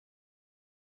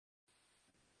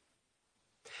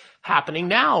Happening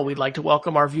now, we'd like to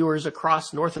welcome our viewers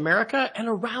across North America and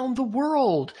around the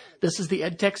world. This is the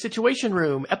EdTech Situation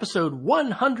Room, episode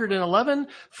 111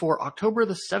 for October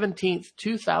the 17th,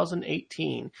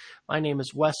 2018. My name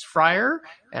is Wes Fryer,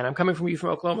 and I'm coming from you from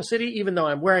Oklahoma City, even though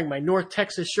I'm wearing my North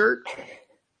Texas shirt,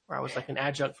 where I was like an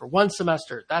adjunct for one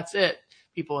semester. That's it.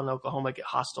 People in Oklahoma get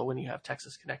hostile when you have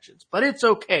Texas connections, but it's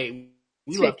okay.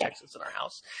 We love Texas in our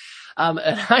house. And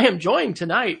I am joined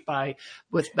tonight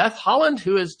with Beth Holland,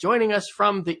 who is joining us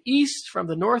from the East, from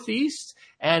the Northeast.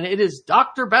 And it is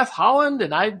Dr. Beth Holland.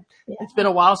 And it's been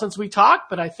a while since we talked,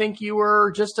 but I think you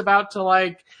were just about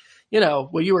to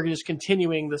you were just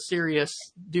continuing the serious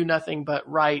do nothing but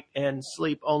write and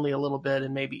sleep only a little bit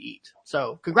and maybe eat.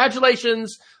 So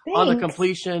congratulations on the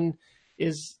completion.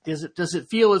 Does it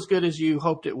feel as good as you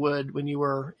hoped it would when you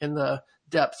were in the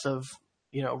depths of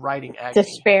writing agony?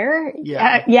 Despair?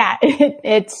 Yeah.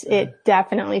 It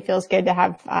definitely feels good to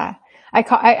have, I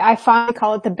finally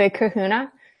call it the Big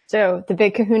Kahuna. So the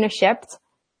Big Kahuna shipped.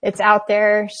 It's out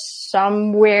there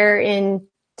somewhere in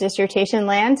dissertation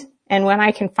land. And when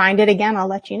I can find it again, I'll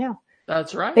let you know.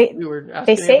 That's right. We were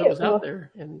asking they say if it was out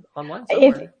there online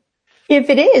somewhere. If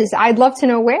it is, I'd love to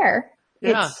know where.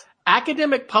 Yeah.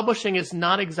 Academic publishing is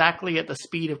not exactly at the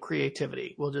speed of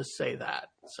creativity. We'll just say that.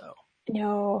 So.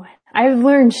 No, I've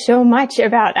learned so much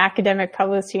about academic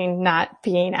publishing not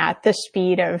being at the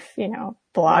speed of,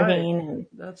 blogging. Right.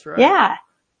 That's right. Yeah.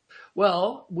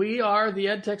 Well, we are the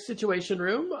EdTech Situation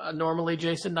Room. Normally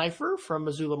Jason Neiffer from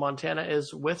Missoula, Montana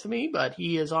is with me, but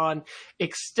he is on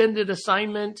extended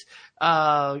assignment,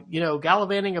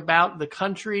 gallivanting about the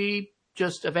country,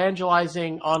 just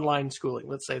evangelizing online schooling.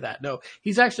 Let's say that. No,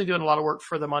 he's actually doing a lot of work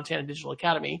for the Montana Digital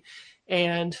Academy.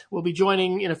 And we'll be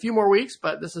joining in a few more weeks,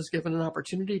 but this has given an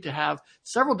opportunity to have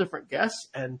several different guests.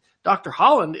 And Dr.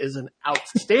 Holland is an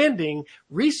outstanding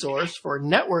resource for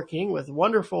networking with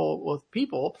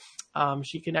people.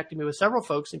 She connected me with several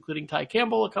folks, including Ty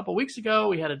Campbell a couple weeks ago.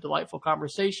 We had a delightful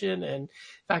conversation. And in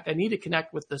fact, I need to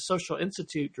connect with the Social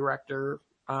Institute director.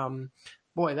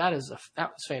 Boy, that was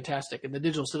fantastic. And the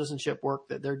digital citizenship work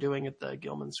that they're doing at the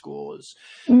Gilman School is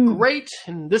great.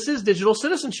 And this is Digital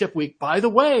Citizenship Week. By the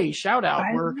way, shout out.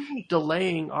 We're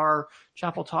delaying our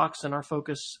chapel talks and our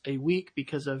focus a week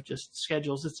because of just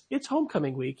schedules. It's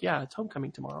homecoming week. Yeah, it's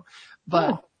homecoming tomorrow.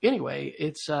 But anyway,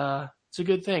 it's a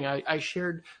good thing. I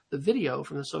shared the video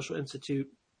from the Social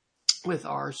Institute with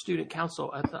our student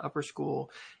council at the upper school.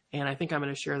 And I think I'm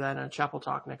going to share that in a chapel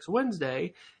talk next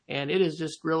Wednesday. And it is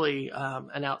just really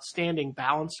an outstanding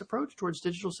balanced approach towards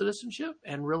digital citizenship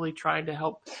and really trying to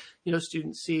help,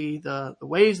 students see the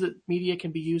ways that media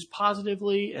can be used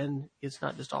positively. And it's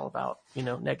not just all about,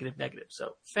 negative.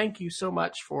 So thank you so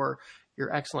much for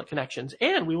your excellent connections.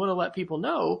 And we want to let people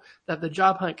know that the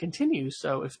job hunt continues.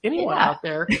 So if anyone out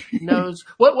there knows,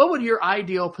 what would your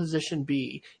ideal position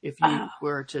be if you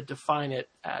were to define it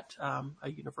at a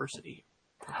university?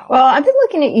 Well, I've been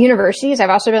looking at universities.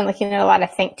 I've also been looking at a lot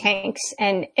of think tanks,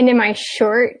 and in my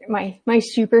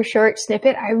super short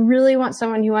snippet, I really want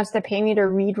someone who wants to pay me to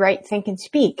read, write, think, and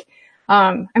speak.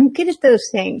 I'm good at those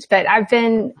things, but I've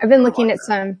been looking at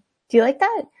some. Do you like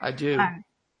that? I do.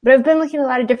 But I've been looking at a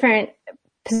lot of different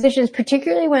positions,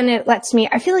 particularly when it lets me.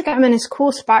 I feel like I'm in this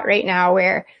cool spot right now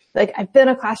where, I've been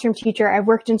a classroom teacher, I've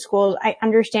worked in schools, I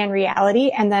understand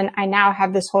reality, and then I now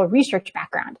have this whole research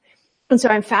background. And so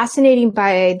I'm fascinated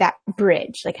by that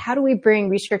bridge. How do we bring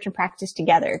research and practice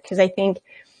together? Because I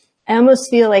almost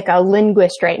feel like a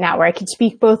linguist right now where I can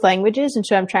speak both languages. And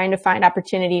so I'm trying to find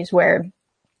opportunities where,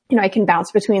 I can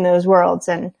bounce between those worlds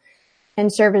and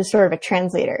serve as sort of a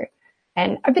translator.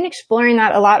 And I've been exploring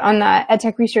that a lot on the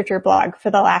EdTech Researcher blog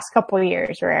for the last couple of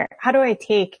years, where how do I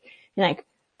take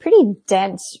pretty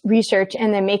dense research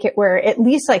and then make it where at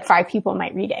least 5 people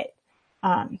might read it.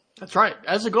 That's right.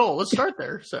 As a goal, let's start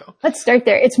there. So let's start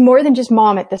there. It's more than just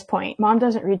mom at this point. Mom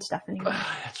doesn't read stuff anymore.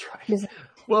 That's right.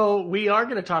 Well, we are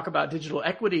going to talk about digital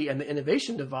equity and the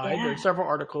innovation divide. There are several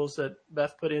articles that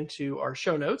Beth put into our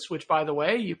show notes, which, by the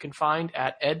way, you can find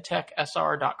at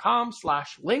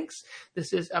edtechsr.com/links.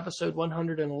 This is episode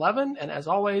 111. And as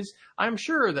always, I'm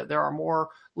sure that there are more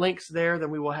links there than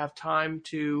we will have time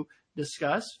to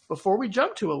discuss. Before we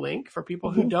jump to a link, for people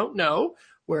who don't know,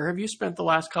 where have you spent the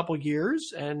last couple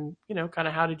years, and, kind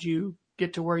of how did you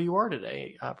get to where you are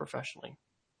today professionally?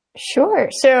 Sure.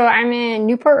 So I'm in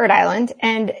Newport, Rhode Island,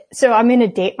 and so I'm going to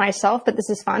date myself, but this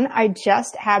is fun. I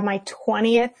just had my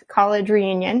 20th college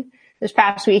reunion this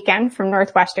past weekend from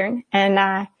Northwestern,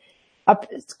 and up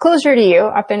closer to you,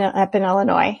 up in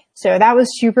Illinois. So that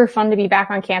was super fun to be back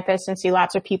on campus and see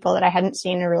lots of people that I hadn't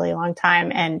seen in a really long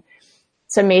time. And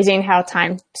It's amazing how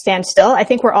time stands still. I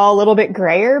think we're all a little bit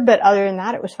grayer, but other than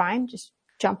that, it was fine. Just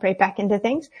jump right back into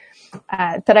things.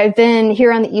 But I've been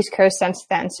here on the East Coast since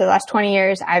then. So the last 20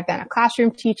 years, I've been a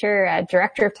classroom teacher, a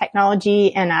director of technology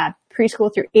in a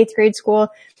preschool through 8th grade school,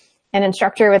 an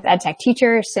instructor with EdTech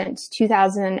Teacher since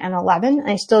 2011.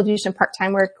 I still do some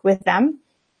part-time work with them.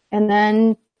 And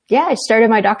then, I started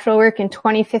my doctoral work in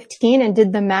 2015 and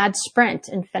did the mad sprint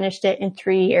and finished it in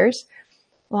 3 years,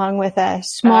 along with a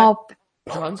small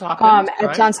Johns Hopkins,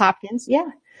 at Johns Hopkins. Yeah.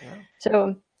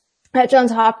 So at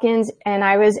Johns Hopkins, and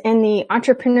I was in the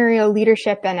entrepreneurial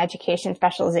leadership and education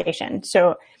specialization.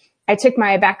 So I took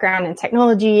my background in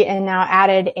technology and now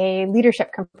added a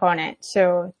leadership component.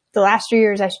 So the last 3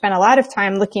 years, I spent a lot of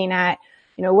time looking at,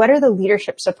 what are the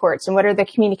leadership supports and what are the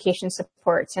communication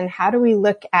supports, and how do we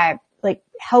look at like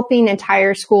helping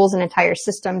entire schools and entire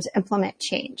systems implement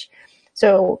change.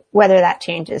 So whether that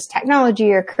change is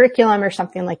technology or curriculum or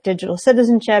something like digital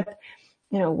citizenship,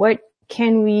 what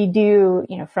can we do,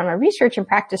 from a research and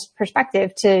practice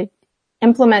perspective to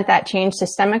implement that change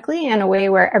systemically in a way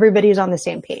where everybody's on the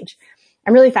same page.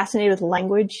 I'm really fascinated with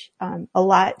language a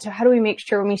lot. So how do we make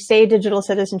sure when we say digital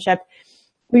citizenship,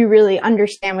 we really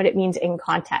understand what it means in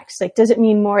context? Like, does it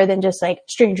mean more than just like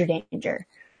stranger danger?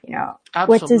 Absolutely.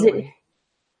 What does it?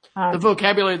 The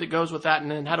vocabulary that goes with that,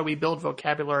 and then how do we build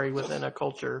vocabulary within a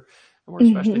culture? And we're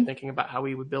especially thinking about how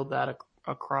we would build that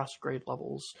across grade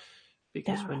levels,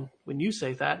 because when you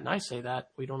say that and I say that,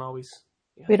 we don't always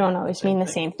mean the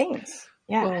same things.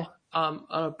 Yeah. Well,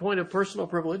 a point of personal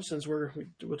privilege, since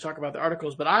we'll talk about the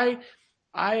articles, but I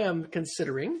am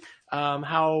considering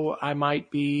how I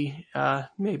might be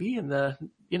maybe in the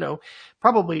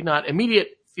probably not immediate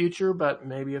future, but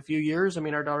maybe a few years. I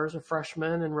mean, our daughter's a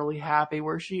freshman and really happy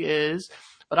where she is.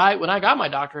 But when I got my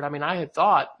doctorate, I mean, I had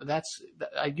thought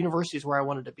university is where I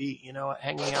wanted to be,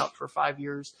 hanging out for 5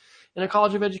 years in a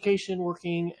college of education,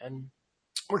 working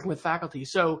with faculty.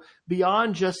 So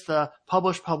beyond just the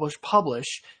publish,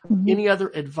 any other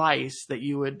advice that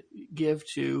you would give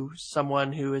to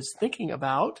someone who is thinking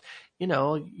about,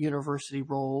 university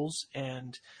roles?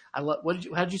 And how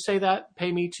did you say that?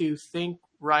 Pay me to think,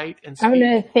 write, and speak. I'm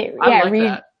going to say,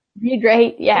 read,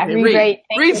 write. Yeah, okay, read, write.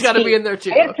 Read's got to be in there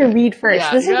too. I have to read first.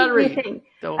 Yeah, this is the read. Thing.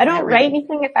 I don't write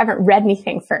anything if I haven't read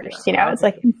anything first. It's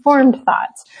like informed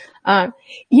thoughts.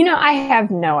 I have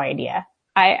no idea.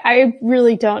 I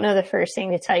really don't know the first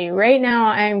thing to tell you. Right now,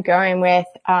 I'm going with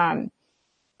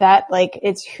that, like,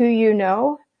 it's who you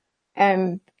know.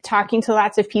 I'm talking to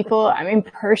lots of people. I mean,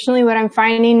 personally, what I'm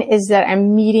finding is that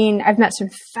I've met some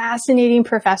fascinating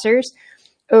professors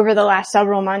over the last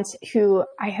several months who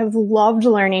I have loved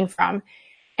learning from.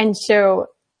 And so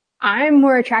I'm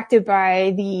more attracted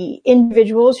by the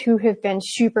individuals who have been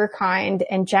super kind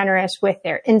and generous with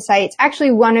their insights.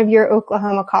 Actually, one of your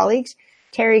Oklahoma colleagues,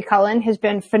 Terry Cullen, has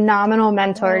been phenomenal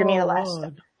mentor to me the last.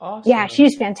 Awesome. Yeah,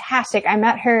 she's fantastic. I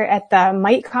met her at the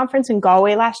MITE conference in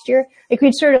Galway last year. Like,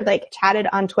 we'd sort of like chatted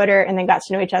on Twitter and then got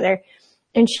to know each other.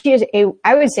 And she is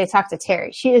I would say talk to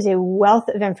Terry. She is a wealth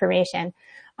of information.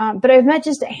 But I've met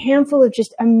just a handful of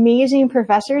just amazing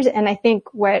professors. And I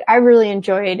think what I really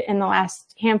enjoyed in the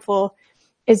last handful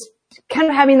is kind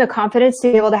of having the confidence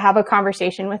to be able to have a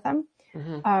conversation with them.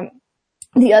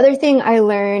 Mm-hmm. The other thing I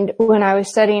learned when I was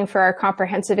studying for our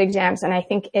comprehensive exams, and I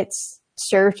think it's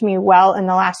served me well in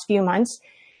the last few months,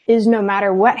 is no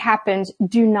matter what happens,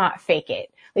 do not fake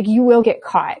it. Like, you will get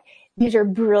caught. These are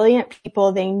brilliant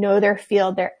people. They know their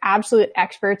field. They're absolute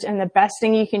experts. And the best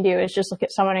thing you can do is just look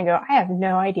at someone and go, I have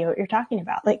no idea what you're talking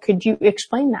about. Like, could you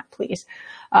explain that, please?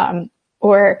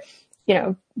 Or,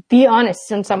 be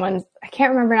honest. And I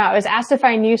can't remember now, I was asked if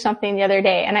I knew something the other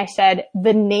day. And I said,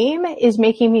 the name is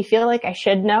making me feel like I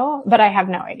should know, but I have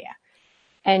no idea.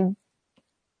 And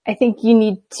I think you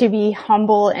need to be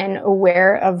humble and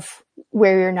aware of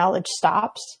where your knowledge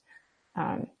stops.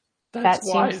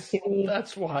 That's wise.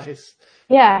 That's wise.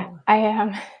 Yeah.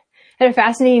 I had a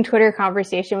fascinating Twitter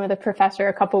conversation with a professor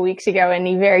a couple weeks ago, and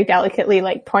he very delicately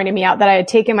pointed me out that I had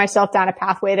taken myself down a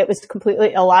pathway that was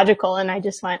completely illogical. And I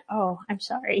just went, oh, I'm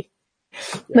sorry.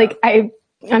 Yeah.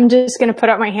 I'm just going to put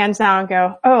up my hands now and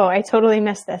go, oh, I totally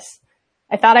missed this.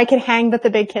 I thought I could hang with the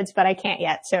big kids, but I can't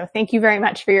yet. So thank you very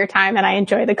much for your time. And I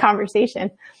enjoyed the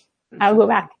conversation. I'll go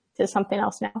back to something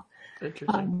else now.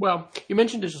 Interesting. Well, you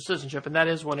mentioned digital citizenship, and that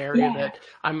is one area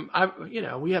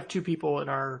that we have 2 people in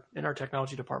our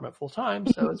technology department full time.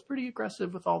 So it's pretty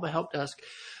aggressive with all the help desk.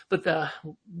 But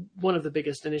one of the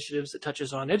biggest initiatives that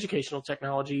touches on educational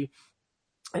technology,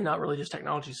 and not really just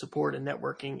technology support and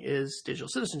networking, is digital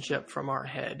citizenship from our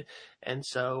head. And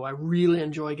so I really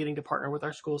enjoy getting to partner with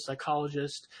our school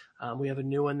psychologist. We have a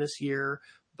new one this year,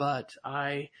 but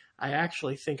I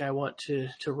actually think I want to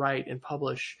write and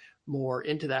publish more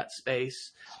into that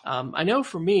space. I know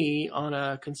for me, on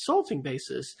a consulting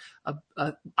basis,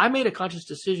 I made a conscious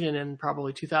decision in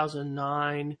probably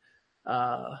 2009.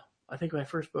 I think my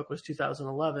first book was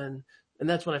 2011, and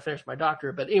that's when I finished my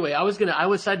doctorate. But anyway, I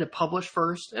decided to publish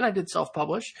first, and I did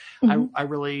self-publish. Mm-hmm. I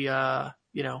really,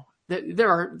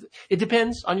 it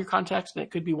depends on your context, and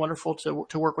it could be wonderful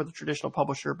to work with a traditional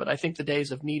publisher. But I think the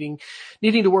days of needing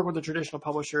to work with a traditional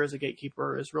publisher as a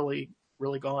gatekeeper is really,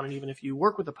 really gone. And even if you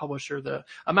work with a publisher, the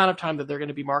amount of time that they're going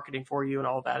to be marketing for you and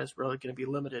all of that is really going to be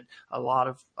limited. A lot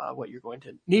of what you're going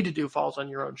to need to do falls on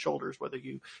your own shoulders, whether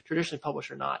you traditionally publish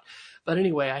or not. But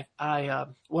anyway, I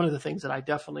one of the things that I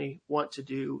definitely want to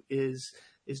do is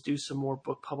do some more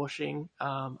book publishing.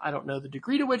 I don't know the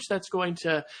degree to which that's going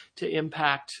to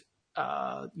impact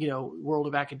world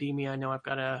of academia. I know I've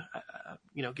got to,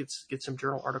 get some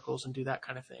journal articles and do that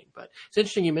kind of thing. But it's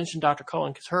interesting you mentioned Dr.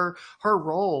 Cohen, because her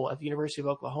role at the University of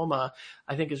Oklahoma,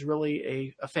 I think, is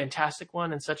really a fantastic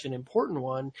one and such an important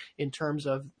one in terms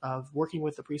of working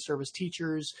with the pre-service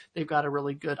teachers. They've got a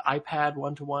really good iPad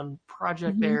one-to-one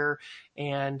project mm-hmm. there.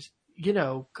 And,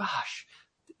 gosh,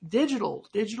 digital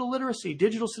literacy,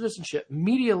 digital citizenship,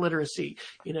 media literacy,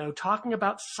 talking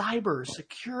about cyber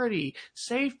security,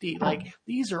 safety, like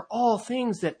these are all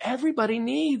things that everybody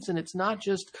needs. And it's not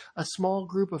just a small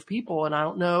group of people. And I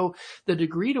don't know the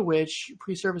degree to which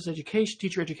pre-service education,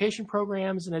 teacher education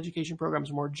programs and education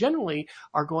programs more generally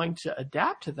are going to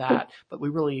adapt to that, but we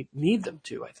really need them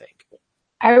to, I think.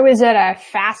 I was at a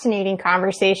fascinating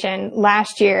conversation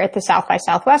last year at the South by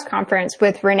Southwest conference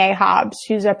with Renee Hobbs,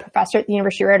 who's a professor at the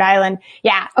University of Rhode Island.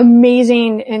 Yeah,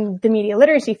 amazing in the media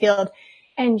literacy field.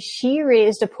 And she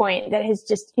raised a point that has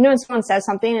just, when someone says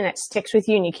something and it sticks with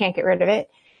you and you can't get rid of it.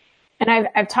 And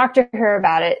I've talked to her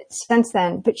about it since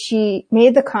then, but she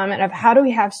made the comment of how do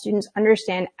we have students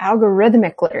understand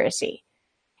algorithmic literacy,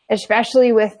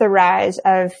 especially with the rise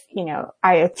of,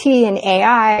 IoT and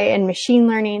AI and machine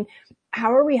learning.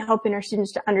 How are we helping our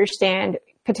students to understand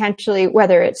potentially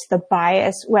whether it's the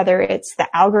bias, whether it's the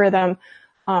algorithm,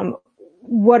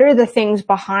 what are the things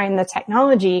behind the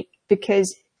technology?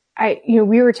 Because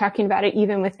we were talking about it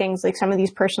even with things like some of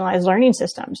these personalized learning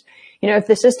systems. If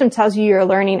the system tells you you're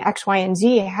learning X, Y, and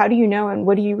Z, how do you know and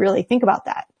what do you really think about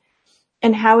that?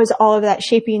 And how is all of that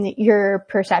shaping your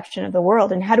perception of the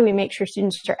world? And how do we make sure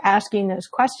students are asking those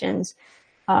questions?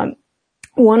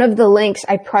 One of the links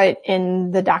I put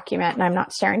in the document, and I'm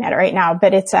not staring at it right now,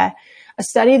 but it's a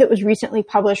study that was recently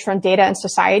published from Data and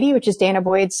Society, which is Dana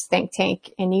Boyd's think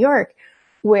tank in New York,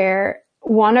 where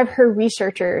one of her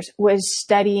researchers was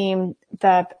studying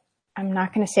I'm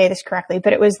not going to say this correctly,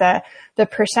 but it was the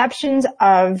perceptions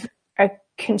of a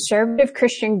conservative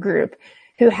Christian group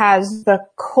who has the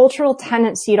cultural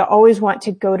tendency to always want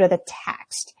to go to the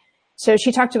text. So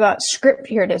she talked about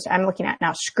here it is, I'm looking at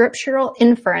now, scriptural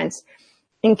inference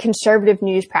in conservative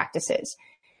news practices.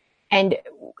 And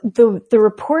the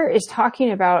report is talking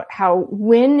about how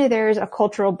when there's a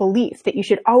cultural belief that you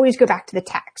should always go back to the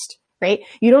text, right?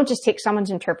 You don't just take someone's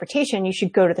interpretation, you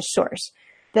should go to the source.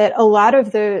 That a lot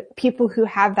of the people who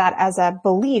have that as a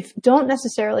belief don't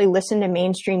necessarily listen to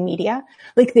mainstream media.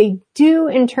 Like they do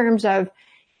in terms of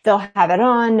they'll have it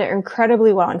on, they're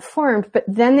incredibly well informed, but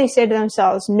then they say to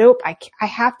themselves, nope, I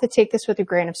have to take this with a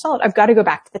grain of salt. I've got to go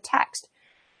back to the text.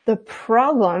 The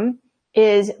problem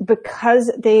is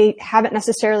because they haven't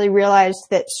necessarily realized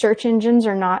that search engines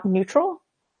are not neutral.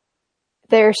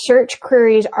 Their search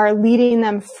queries are leading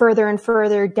them further and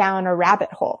further down a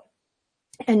rabbit hole.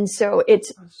 And so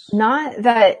it's not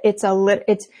that it's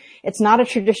not a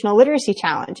traditional literacy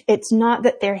challenge. It's not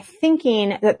that they're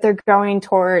thinking that they're going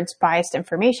towards biased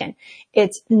information.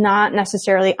 It's not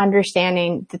necessarily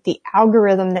understanding that the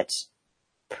algorithm that's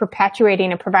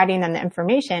perpetuating and providing them the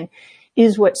information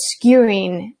is what's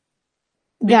skewing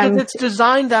them. Because it's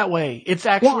designed that way. It's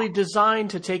actually designed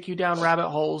to take you down rabbit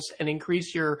holes and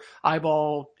increase your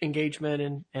eyeball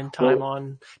engagement and time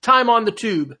on the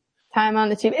tube. Time on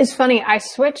the tube. It's funny. I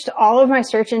switched all of my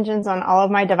search engines on all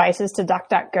of my devices to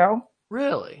DuckDuckGo.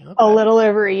 Really? Okay. A little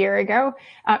over a year ago.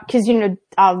 Cause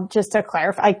just to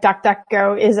clarify, like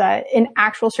DuckDuckGo is an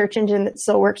actual search engine that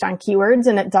still works on keywords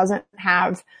and it doesn't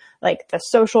have like the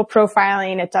social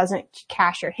profiling. It doesn't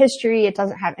cache your history. It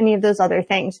doesn't have any of those other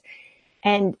things.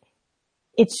 And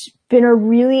it's been a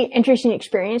really interesting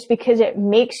experience because it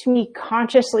makes me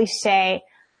consciously say,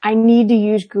 I need to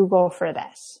use Google for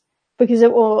this. Because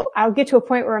I'll get to a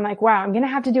point where I'm like, wow, I'm going to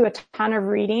have to do a ton of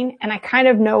reading and I kind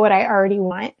of know what I already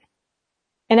want.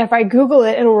 And if I Google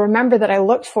it, it'll remember that I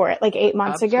looked for it like 8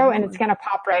 months ago, and it's going to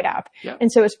pop right up. Yep.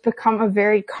 And so it's become a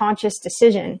very conscious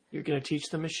decision. You're going to teach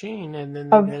the machine, and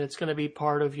then it's going to be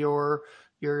part of your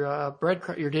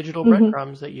digital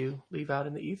breadcrumbs that you leave out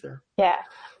in the ether. Yeah.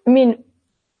 I mean,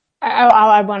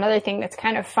 I'll add one other thing that's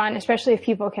kind of fun, especially if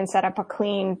people can set up a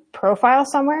clean profile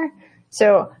somewhere.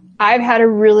 So I've had a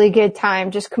really good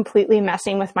time just completely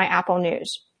messing with my Apple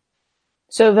News.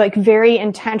 So like very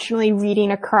intentionally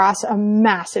reading across a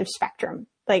massive spectrum,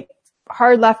 like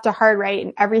hard left to hard right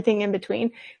and everything in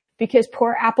between, because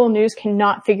poor Apple News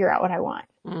cannot figure out what I want.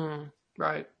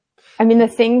 Right. I mean, the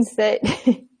things that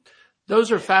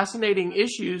those are fascinating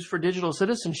issues for digital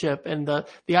citizenship, and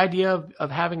the idea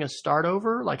of having a start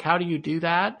over, like how do you do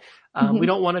that? We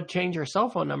don't want to change our cell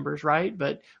phone numbers, right?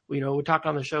 But, we talked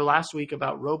on the show last week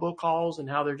about robocalls and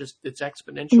how it's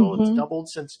exponential. It's doubled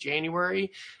since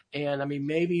January. And I mean,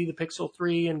 maybe the Pixel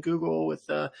 3 and Google with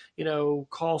the,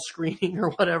 call screening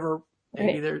or whatever,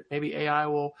 maybe AI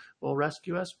will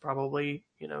rescue us. Probably,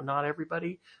 not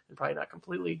everybody, and probably not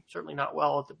completely, certainly not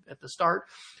well at the start.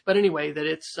 But anyway, that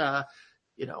it's,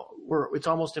 it's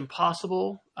almost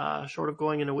impossible, short of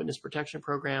going in a witness protection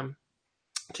program,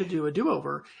 to do a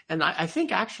do-over. And I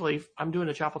think actually I'm doing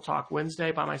a Chapel Talk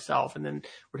Wednesday by myself, and then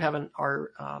we're having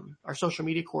our social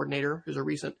media coordinator, who's a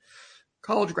recent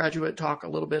college graduate, talk a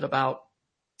little bit about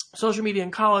social media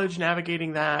in college,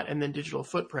 navigating that, and then digital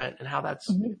footprint and how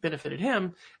that's benefited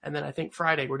him. And then I think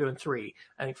Friday we're doing 3.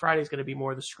 I think Friday is going to be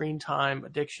more the screen time,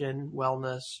 addiction,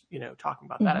 wellness, talking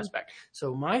about that aspect.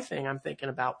 So my thing, I'm thinking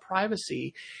about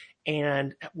privacy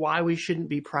and why we shouldn't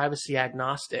be privacy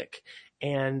agnostic.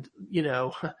 And,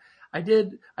 I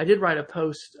did write a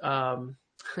post,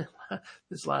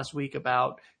 this last week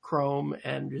about Chrome,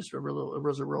 and just it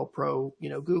was a real pro,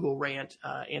 Google rant,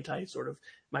 anti sort of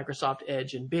Microsoft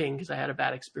Edge and Bing, because I had a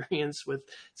bad experience with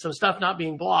some stuff not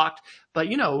being blocked. But,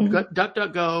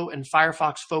 DuckDuckGo and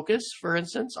Firefox Focus, for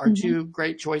instance, are 2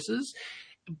 great choices.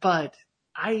 But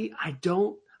I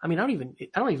don't even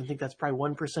think that's probably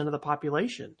 1% of the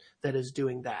population that is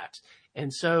doing that.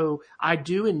 And so I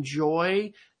do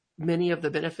enjoy many of the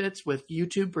benefits with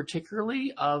YouTube,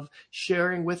 particularly of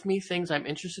sharing with me things I'm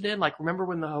interested in. Like, remember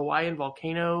when the Hawaiian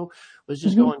volcano was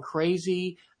just going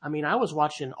crazy? I mean, I was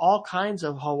watching all kinds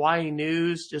of Hawaii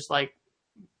news, just like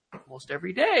almost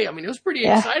every day. I mean, it was pretty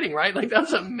exciting, right? Like,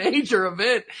 that's a major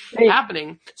event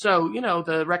happening. So,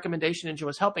 the recommendation engine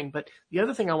was helping. But the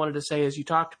other thing I wanted to say is you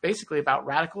talked basically about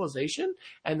radicalization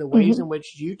and the ways in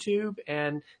which YouTube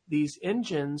and these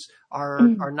engines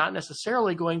are not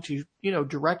necessarily going to,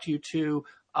 direct you to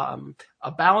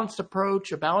a balanced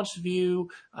approach, a balanced view,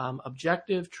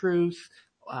 objective truth.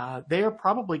 They are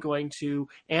probably going to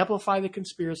amplify the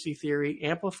conspiracy theory,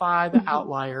 amplify the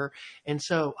outlier. And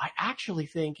so I actually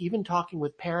think, even talking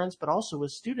with parents, but also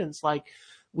with students, like,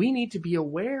 we need to be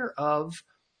aware of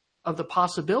the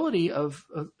possibility of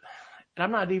and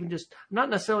I'm not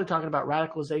necessarily talking about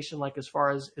radicalization, like as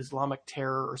far as Islamic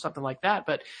terror or something like that,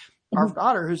 but our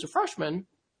daughter, who's a freshman,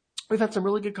 we've had some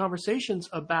really good conversations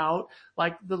about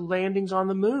like the landings on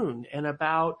the moon and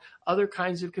about other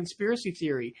kinds of conspiracy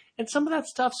theory. And some of that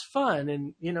stuff's fun.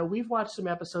 And, we've watched some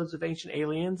episodes of Ancient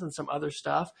Aliens and some other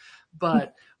stuff,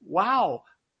 but wow,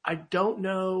 I don't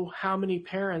know how many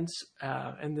parents,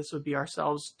 and this would be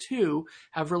ourselves too,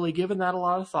 have really given that a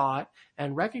lot of thought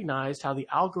and recognized how the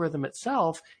algorithm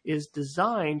itself is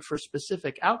designed for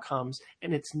specific outcomes.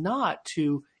 And it's not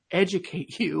to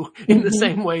educate you in the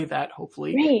same way that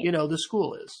hopefully, the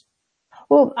school is.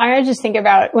 Well, I just think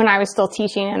about when I was still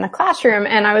teaching in the classroom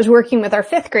and I was working with our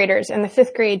 5th graders, and the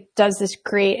 5th grade does this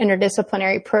great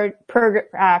interdisciplinary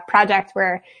project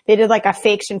where they did like a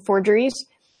fakes and forgeries.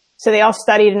 So they all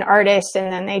studied an artist,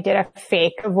 and then they did a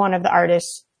fake of one of the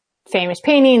artist's famous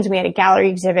paintings. We had a gallery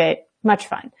exhibit, much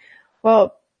fun.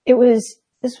 Well,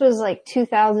 this was like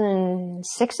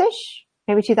 2006-ish.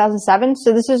 Maybe 2007.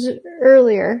 So this is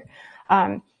earlier.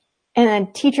 And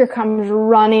then teacher comes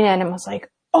running in and was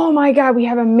like, "Oh my God, we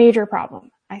have a major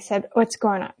problem." I said, "What's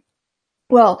going on?"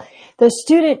 "Well, the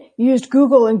student used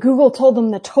Google and Google told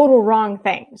them the total wrong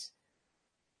things."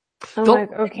 I'm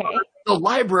like, okay. The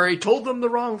library told them the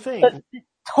wrong thing.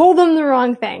 Told them the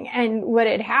wrong thing. And what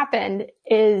had happened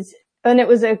is, and it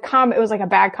was it was like a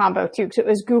bad combo too, because it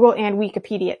was Google and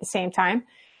Wikipedia at the same time.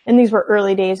 And these were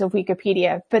early days of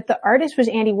Wikipedia, but the artist was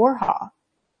Andy Warhol.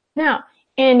 Now,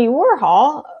 Andy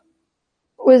Warhol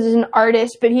was an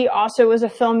artist, but he also was a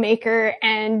filmmaker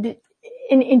and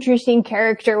an interesting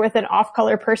character with an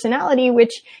off-color personality,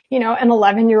 which, an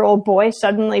 11-year-old boy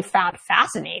suddenly found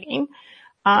fascinating.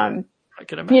 I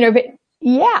can imagine. But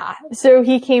yeah. So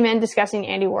he came in discussing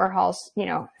Andy Warhol's,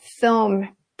 film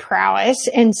prowess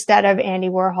instead of Andy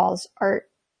Warhol's art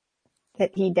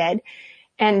that he did.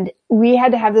 And we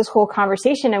had to have this whole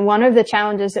conversation. And one of the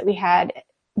challenges that we had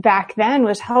back then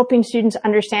was helping students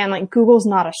understand, like, Google's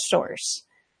not a source.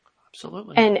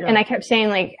 Absolutely. And I kept saying,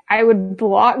 like, I would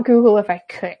block Google if I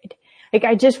could. Like,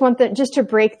 I just want just to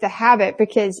break the habit,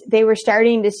 because they were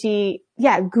starting to see,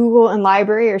 Google and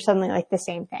library are suddenly like the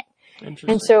same thing.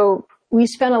 And so we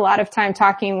spent a lot of time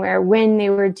talking where, when they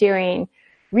were doing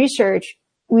research,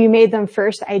 we made them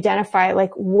first identify,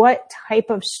 like, what type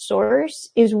of source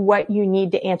is what you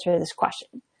need to answer this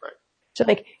question. Right. So,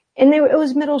 like, it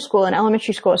was middle school and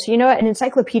elementary school. So, you know what? An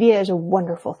encyclopedia is a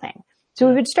wonderful thing. So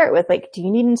we would start with, like, do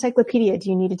you need an encyclopedia? Do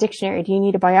you need a dictionary? Do you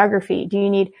need a biography?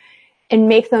 And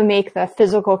make them make the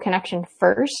physical connection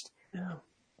first. Yeah.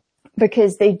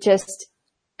 Because they just,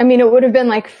 it would have been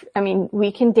like,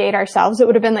 we can date ourselves. It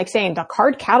would have been like saying the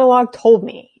card catalog told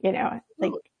me,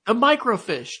 like. The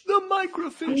microfiche. Oh, the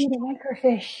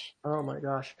microfiche. Oh my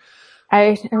gosh.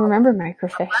 I remember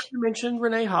microfiche. You mentioned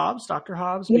Renee Hobbs, Dr.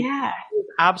 Hobbs. Yeah.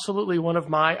 Absolutely one of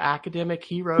my academic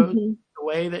heroes. Mm-hmm. The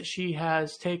way that she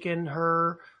has taken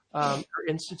her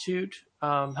institute,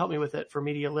 help me with it, for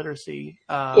media literacy.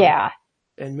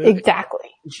 And exactly.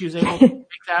 She was able to take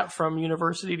that from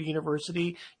university to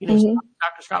university. Dr.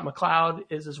 Scott McCloud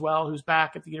is as well, who's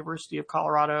back at the University of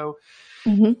Colorado.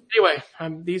 Mm-hmm. Anyway,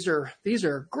 these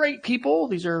are great people.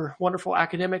 These are wonderful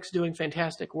academics doing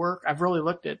fantastic work. I've really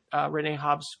looked at Renee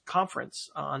Hobbs' conference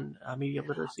on media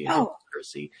literacy and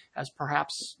literacy as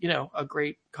perhaps, a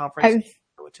great conference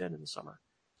to attend in the summer.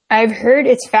 I've heard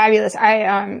it's fabulous.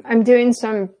 I'm doing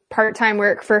some part-time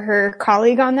work for her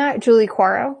colleague on that, Julie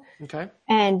Quaro. Okay.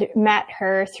 And met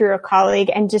her through a colleague,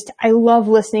 and I love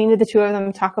listening to the two of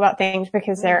them talk about things,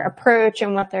 because their approach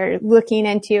and what they're looking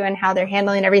into and how they're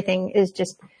handling everything is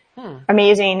just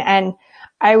amazing. And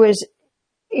I was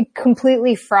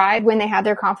completely fried when they had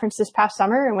their conference this past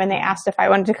summer. And when they asked if I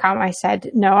wanted to come, I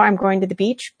said, no, I'm going to the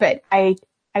beach, but I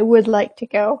would like to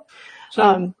go.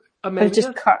 So, I was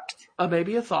just cooked.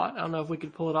 Maybe a thought. I don't know if we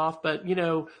could pull it off, but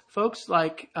folks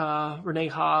like Renee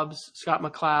Hobbs, Scott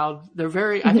McCloud, they're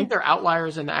I think they're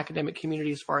outliers in the academic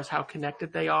community as far as how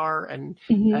connected they are, and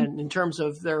in terms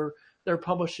of their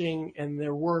publishing, and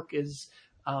their work is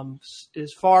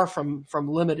far from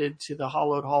limited to the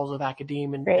hollowed halls of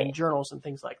academia and journals and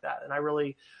things like that. And I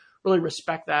really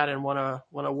respect that and want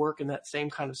to work in that same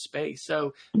kind of space.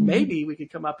 So maybe we could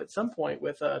come up at some point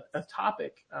with a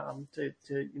topic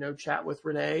to chat with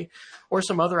Renee or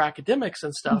some other academics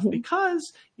and stuff,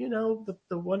 because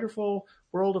the wonderful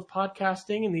world of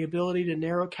podcasting and the ability to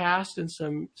narrowcast in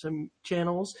some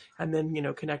channels, and then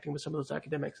connecting with some of those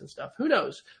academics and stuff. Who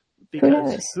knows?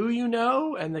 Because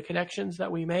who and the connections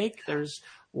that we make, there's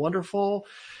wonderful.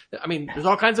 There's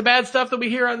all kinds of bad stuff that we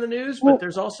hear on the news, but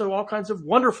there's also all kinds of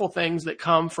wonderful things that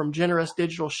come from generous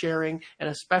digital sharing, and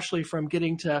especially from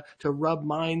getting to rub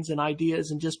minds and ideas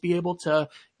and just be able to,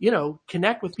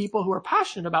 connect with people who are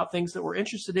passionate about things that we're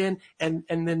interested in, and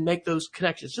then make those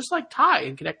connections, just like Ty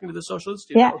and connecting to the Social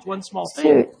Institute. Yeah. It's one small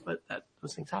thing, but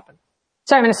those things happen.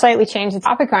 So I'm going to slightly change the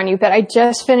topic on you, but I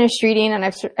just finished reading,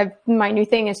 and my new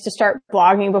thing is to start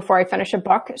blogging before I finish a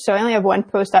book. So I only have one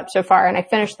post up so far, and I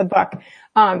finished the book.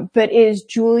 But is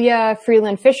Julia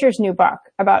Freeland Fisher's new book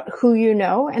about who you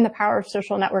know and the power of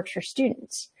social networks for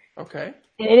students. Okay.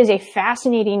 And it is a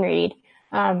fascinating read.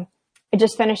 I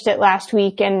just finished it last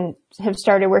week and have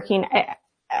started working.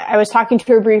 I was talking to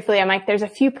her briefly. I'm like, there's a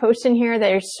few posts in here.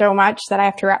 There's so much that I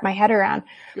have to wrap my head around.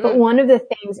 Good. But one of the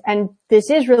things, and this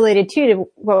is related to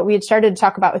what we had started to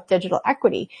talk about with digital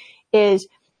equity, is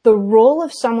the role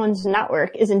of someone's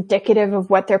network is indicative of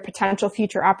what their potential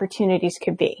future opportunities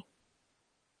could be.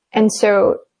 And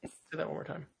so, say that one more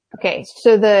time. Okay.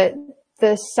 So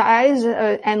the size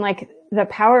and like the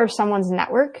power of someone's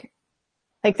network,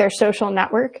 like their social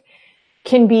network,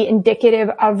 can be indicative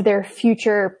of their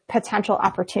future potential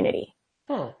opportunity.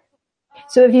 Huh.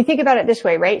 So if you think about it this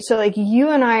way, right? So like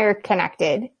you and I are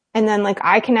connected, and then like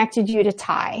I connected you to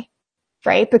Ty,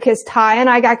 right? Because Ty and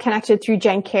I got connected through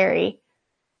Jen Carey.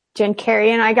 Jen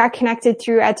Carey and I got connected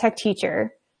through EdTech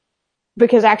Teacher,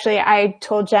 because actually I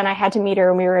told Jen I had to meet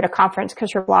her when we were at a conference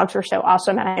because her blogs were so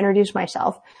awesome, and I introduced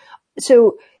myself.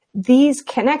 So these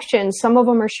connections, some of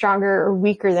them are stronger or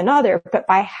weaker than other, but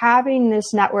by having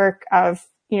this network of,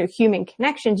 human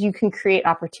connections, you can create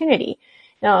opportunity.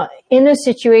 Now, in this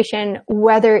situation,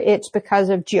 whether it's because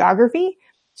of geography,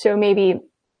 so maybe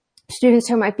students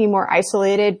who might be more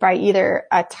isolated by either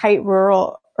a tight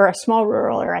rural or a small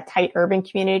rural or a tight urban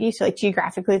community, so like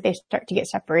geographically they start to get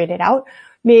separated out.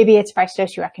 Maybe it's by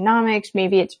socioeconomics,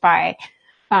 maybe it's by,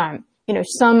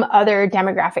 some other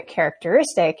demographic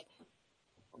characteristic.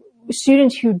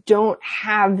 students who don't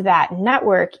have that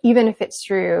network, even if it's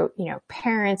through,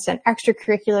 parents and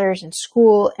extracurriculars and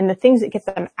school and the things that get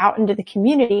them out into the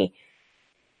community,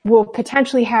 will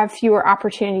potentially have fewer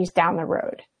opportunities down the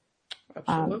road.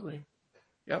 Absolutely.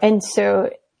 Yep. And so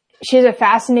she has a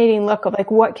fascinating look of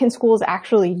like, what can schools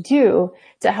actually do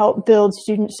to help build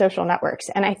student social networks?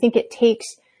 And I think it takes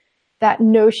that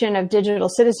notion of digital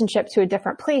citizenship to a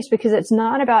different place, because it's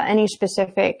not about any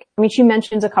specific, she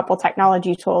mentions a couple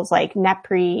technology tools like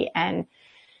Nepri and,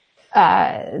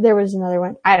 there was another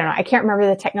one. I don't know. I can't remember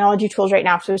the technology tools right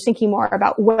now. So I was thinking more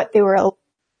about what they were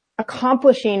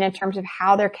accomplishing in terms of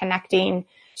how they're connecting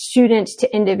students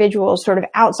to individuals sort of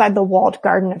outside the walled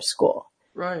garden of school.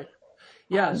 Right.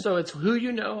 Yeah. So it's Who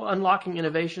You Know, Unlocking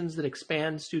Innovations That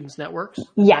Expand Students' Networks.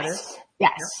 Yes.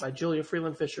 Yes. Yep, by Julia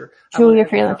Freeland Fisher. Julia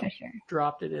Freeland Fisher.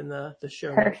 Dropped it in the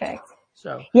show. Perfect. Notes.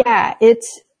 So yeah,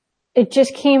 it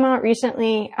just came out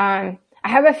recently. I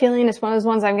have a feeling it's one of those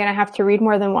ones I'm going to have to read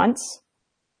more than once.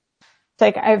 It's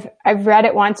like I've read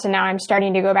it once and now I'm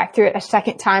starting to go back through it a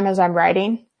second time as I'm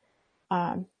writing.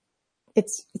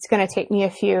 It's going to take me a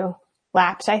few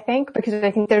laps, I think, because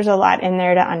I think there's a lot in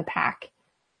there to unpack.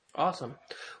 Awesome.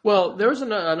 Well, there was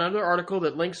another article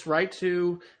that links right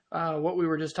to what we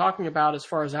were just talking about as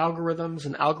far as algorithms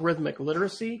and algorithmic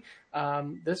literacy.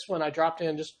 This one I dropped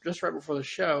in just right before the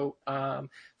show.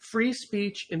 Free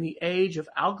Speech in the Age of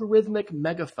Algorithmic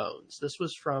Megaphones. This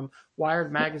was from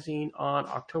Wired Magazine on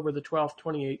October the 12th,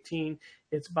 2018.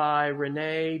 It's by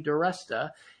Renee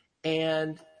Duresta.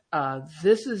 And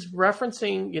this is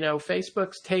referencing,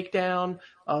 Facebook's takedown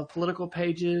of political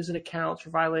pages and accounts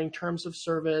for violating terms of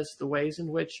service, the ways in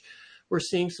which we're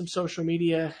seeing some social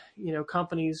media,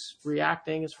 companies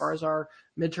reacting as far as our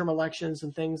midterm elections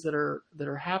and things that are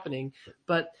happening.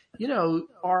 But,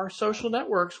 our social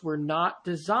networks were not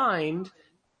designed.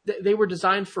 They were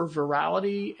designed for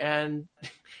virality and,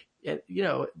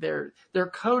 they're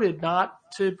coded not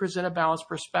to present a balanced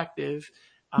perspective.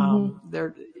 And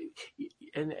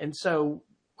so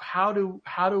how do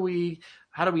we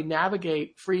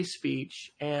navigate free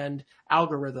speech and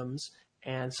algorithms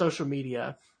and social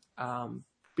media?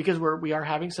 Because we are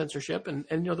having censorship and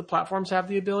the platforms have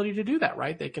the ability to do that,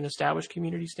 right? They can establish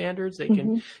community standards. They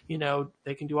can,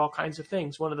 they can do all kinds of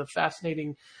things. One of the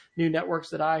fascinating new networks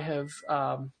that I have,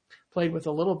 played with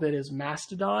a little bit is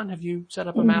Mastodon. Have you set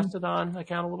up a Mastodon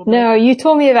account a little bit? No, you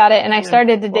told me about it and I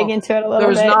started to dig into it a little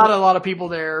bit. There's not a lot of people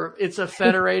there. It's a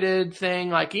federated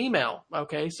thing like email.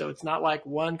 Okay. So it's not like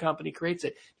one company creates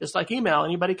it. Just like email,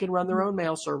 anybody can run their own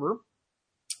mail server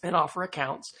and offer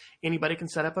accounts. Anybody can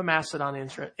set up a Mastodon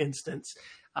instance.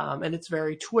 And it's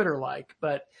very Twitter-like,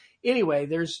 but anyway,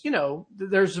 there's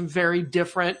some very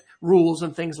different rules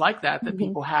and things like that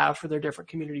people have for their different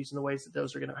communities and the ways that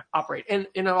those are going to operate. And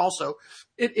also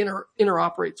it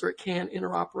interoperates, or it can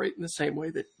interoperate in the same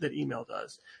way that email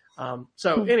does.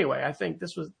 Anyway, I think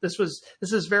this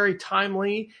is very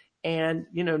timely, and,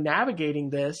 navigating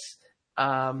this,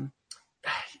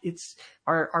 it's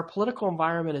our political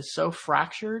environment is so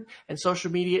fractured, and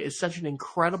social media is such an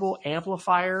incredible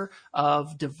amplifier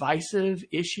of divisive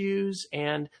issues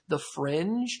and the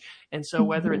fringe. And so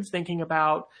whether it's thinking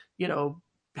about,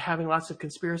 having lots of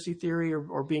conspiracy theory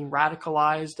or being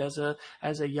radicalized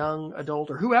as a young adult,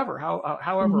 or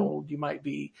however old you might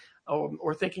be,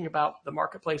 or thinking about the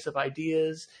marketplace of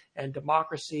ideas and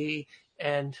democracy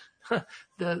and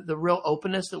the real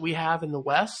openness that we have in the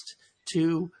West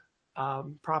to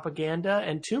propaganda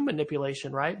and to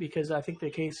manipulation, right? Because I think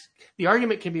the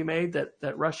argument can be made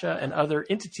that Russia and other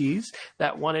entities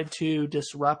that wanted to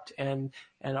disrupt and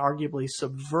arguably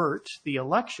subvert the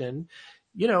election,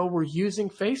 were using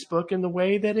Facebook in the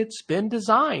way that it's been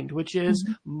designed, which is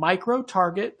micro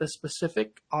target the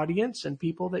specific audience and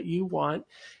people that you want,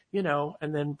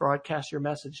 and then broadcast your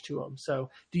message to them. So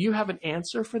do you have an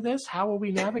answer for this? How will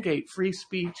we navigate free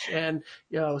speech and,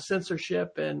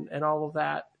 censorship and all of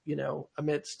that,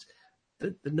 amidst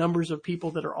the numbers of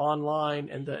people that are online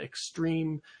and the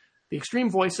extreme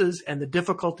voices and the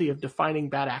difficulty of defining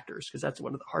bad actors? Because that's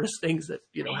one of the hardest things that,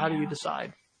 how do you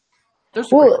decide? There's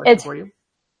a great question for you.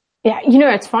 Yeah.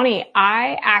 It's funny.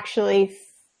 I actually,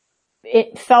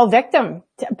 it fell victim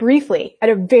briefly at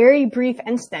a very brief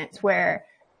instance where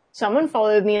someone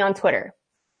followed me on Twitter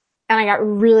and I got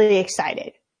really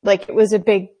excited. Like, it was a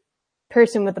big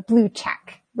person with a blue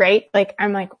check, right? Like,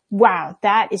 I'm like, wow,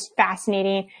 that is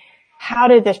fascinating. How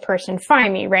did this person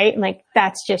find me? Right. And like,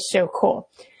 that's just so cool.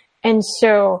 And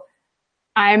so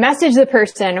I messaged the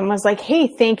person and was like, hey,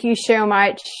 thank you so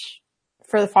much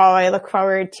for the follow. I look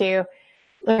forward to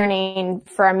learning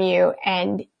from you.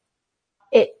 And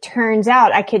it turns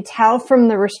out I could tell from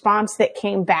the response that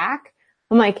came back,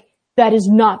 I'm like, that is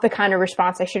not the kind of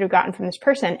response I should have gotten from this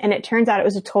person. And it turns out it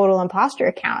was a total imposter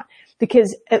account,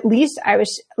 because at least I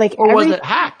was like, or was it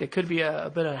hacked? It could be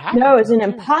a bit of hack. No, it was an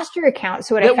imposter account.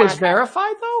 So it was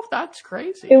verified though? That's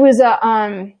crazy. It was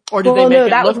or did they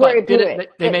make it look like,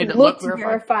 they made it look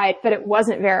verified, but it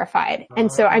wasn't verified.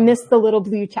 And so I missed the little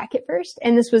blue check at first.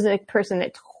 And this was a person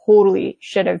that totally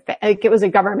should have been, like, it was a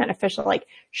government official, like,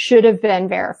 should have been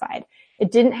verified.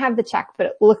 It didn't have the check, but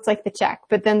it looked like the check.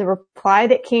 But then the reply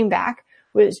that came back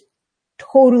was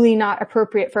totally not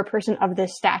appropriate for a person of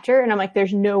this stature. And I'm like,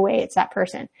 there's no way it's that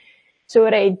person. So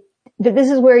this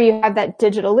is where you have that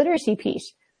digital literacy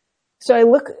piece. So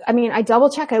I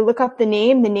double check, I look up the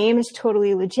name is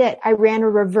totally legit. I ran a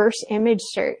reverse image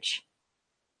search.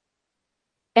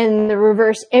 And the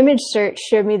reverse image search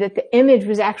showed me that the image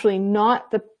was actually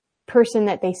not the person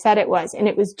that they said it was. And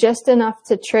it was just enough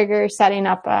to trigger setting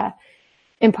up a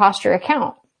imposter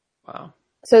account. Wow.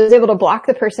 So I was able to block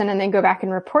the person and then go back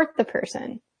and report the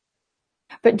person.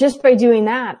 But just by doing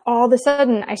that, all of a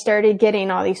sudden I started getting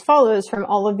all these follows from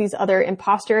all of these other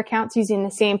imposter accounts using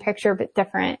the same picture but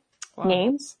different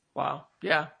names. Wow.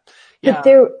 Yeah. But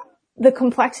the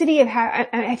complexity of how,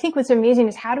 I think what's amazing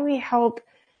is how do we help?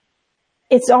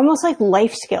 It's almost like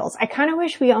life skills. I kind of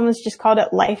wish we almost just called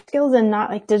it life skills and not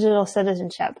like digital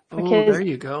citizenship. Because, there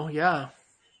you go. Yeah.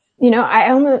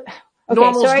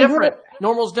 Normal's different.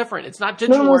 Normal's different. It's not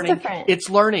digital learning. Different. It's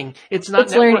learning. It's not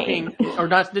networking or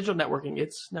not digital networking.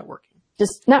 It's networking.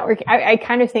 Just networking. I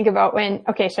kind of think about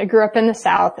so I grew up in the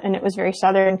South and it was very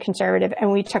Southern conservative, and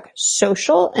we took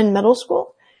social in middle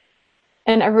school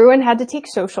and everyone had to take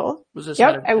social. Was this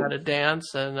how to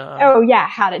dance and,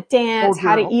 how to dance,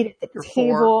 how to eat at the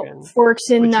table, forks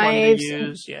and knives,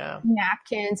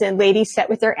 napkins, and ladies sat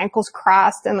with their ankles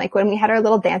crossed. And like when we had our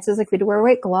little dances, like we'd wear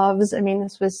white gloves. I mean,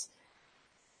 this was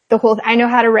I know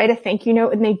how to write a thank you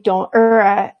note and they don't,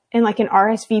 in like an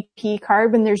RSVP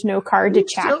card when there's no card to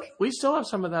check. We still have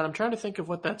some of that. I'm trying to think of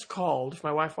what that's called. If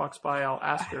my wife walks by, I'll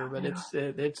ask her, but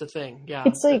it's a thing. Yeah.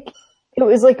 It's like, it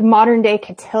was like modern day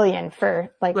cotillion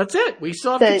for like. That's it. We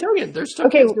still have cotillion. There's still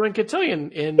kids doing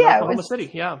cotillion in Oklahoma City.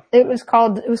 Yeah. It was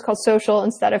called social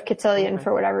instead of cotillion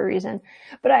for whatever reason.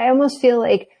 But I almost feel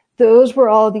like those were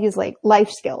all these like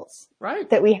life skills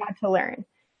that we had to learn.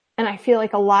 And I feel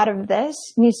like a lot of this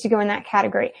needs to go in that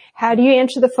category. How do you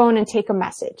answer the phone and take a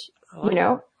message?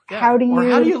 How do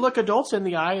you look adults in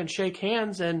the eye and shake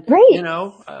hands? And,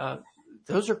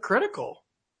 those are critical.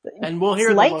 And we'll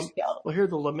hear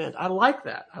the lament. I like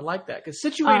that. Because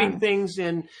situating things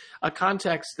in a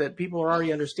context that people are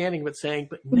already understanding, but saying,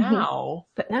 but now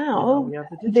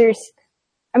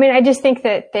I just think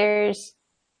that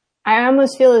I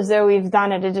almost feel as though we've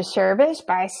done it a disservice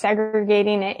by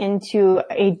segregating it into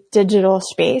a digital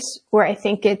space where I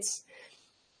think it's,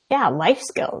 life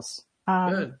skills.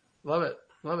 Good. Love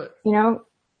it.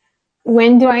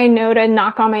 When do I know to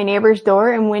knock on my neighbor's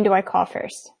door and when do I call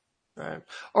first? Right.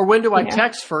 Or when do I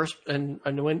text first and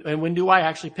when do I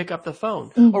actually pick up the phone?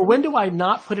 Mm-hmm. Or when do I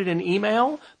not put it in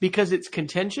email because it's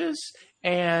contentious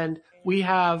and we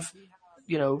have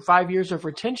 5 years of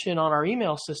retention on our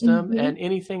email system, and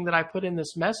anything that I put in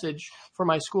this message for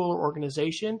my school or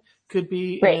organization could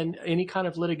be in any kind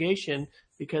of litigation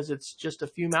because it's just a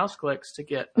few mouse clicks to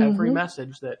get every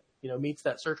message that, meets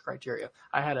that search criteria.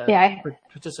 I had to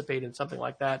participate in something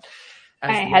like that.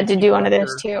 I had to do one of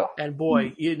those too. And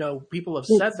boy, people have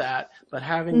said that, but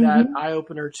having that eye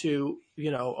opener to,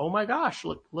 oh my gosh,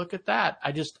 look at that.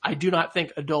 I do not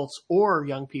think adults or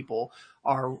young people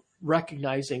are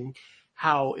recognizing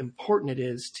how important it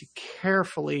is to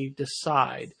carefully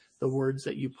decide the words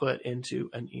that you put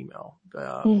into an email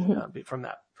from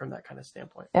that kind of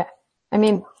standpoint. Yeah. I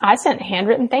mean, I sent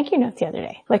handwritten thank you notes the other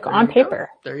day, like on paper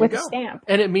with a stamp.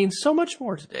 And it means so much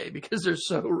more today because they're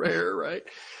so rare, right?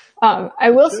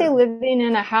 I will say living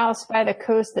in a house by the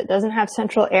coast that doesn't have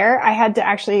central air, I had to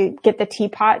actually get the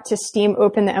teapot to steam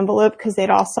open the envelope because they'd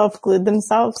all self-glued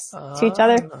themselves to each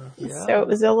other. Yeah. So it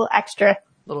was a little extra.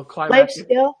 Little life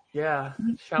skill. Yeah.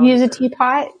 Use a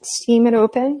teapot, steam it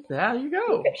open. There you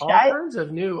go. All kinds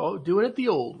of doing it the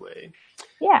old way.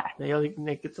 Yeah. They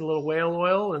get the little whale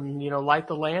oil and, light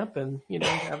the lamp and,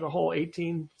 have the whole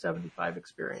 1875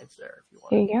 experience there if you want.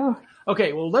 There you go.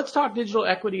 Okay. Well, let's talk digital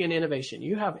equity and innovation.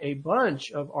 You have a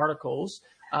bunch of articles.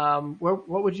 What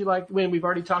would you like? When we've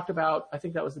already talked about, I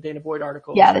think that was the Dana Boyd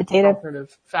article. Yeah, the data.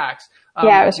 Alternative facts. It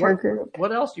was her group.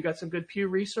 What else? You got some good Pew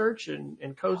research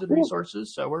and COSID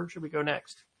resources. So where should we go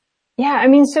next? Yeah,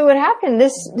 so what happened,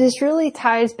 this really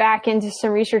ties back into some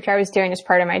research I was doing as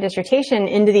part of my dissertation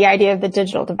into the idea of the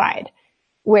digital divide,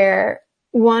 where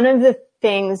one of the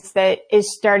things that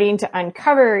is starting to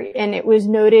uncover, and it was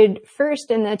noted first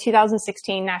in the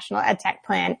 2016 National EdTech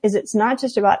Plan, is it's not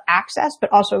just about access,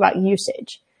 but also about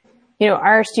usage.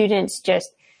 Are students just,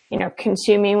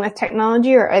 consuming with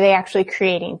technology, or are they actually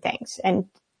creating things? And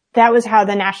that was how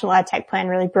the National EdTech Plan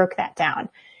really broke that down.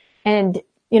 And,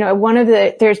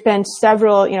 there's been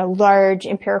several, large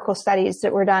empirical studies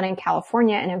that were done in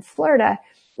California and in Florida,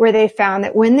 where they found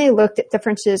that when they looked at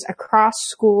differences across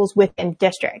schools within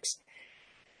districts,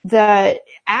 the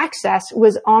access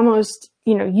was almost,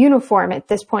 uniform at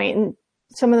this point in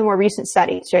some of the more recent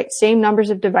studies, right? Same numbers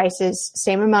of devices,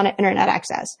 same amount of internet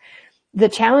access. The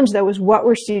challenge, though, was what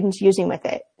were students using with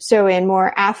it? So in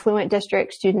more affluent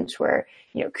districts, students were,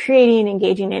 creating,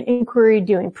 engaging in inquiry,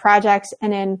 doing projects.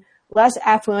 And in less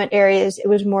affluent areas, it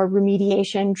was more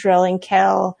remediation, drill and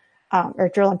kill, or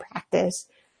drill and practice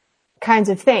kinds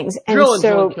of things. And drill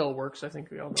and kill works, I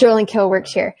think we all know. Drill and kill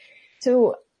works here.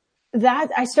 So that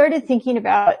I started thinking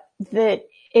about that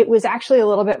it was actually a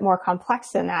little bit more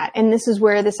complex than that. And this is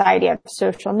where this idea of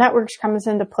social networks comes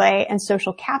into play, and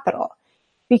social capital.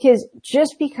 Because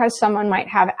just because someone might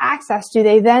have access, do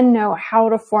they then know how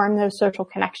to form those social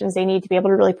connections they need to be able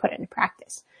to really put it into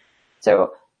practice?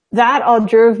 So that all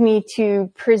drove me to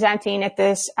presenting at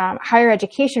this higher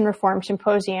education reform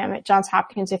symposium at Johns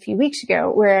Hopkins a few weeks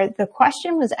ago, where the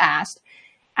question was asked,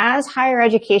 as higher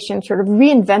education sort of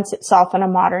reinvents itself in a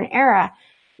modern era,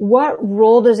 what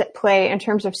role does it play in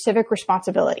terms of civic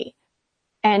responsibility?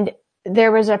 And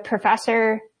there was a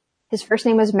professor, his first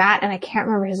name was Matt, and I can't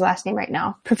remember his last name right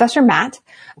now. Professor Matt.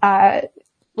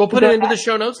 We'll put it into the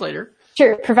show notes later.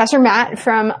 Sure. Professor Matt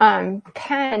from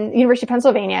University of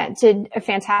Pennsylvania, did a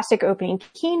fantastic opening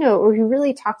keynote where he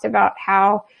really talked about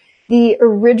how the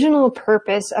original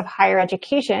purpose of higher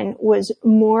education was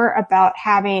more about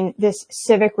having this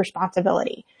civic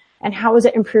responsibility and how was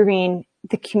it improving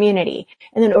the community.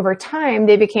 And then over time,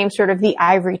 they became sort of the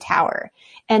ivory tower.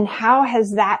 And how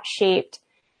has that shaped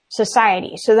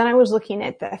society? So then I was looking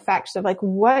at the effects of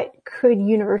what could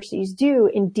universities do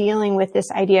in dealing with this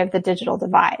idea of the digital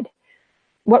divide?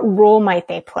 What role might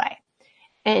they play?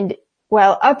 And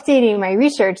while updating my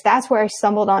research, that's where I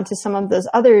stumbled onto some of those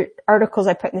other articles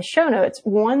I put in the show notes.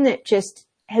 One that just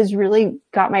has really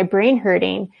got my brain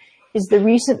hurting is the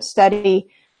recent study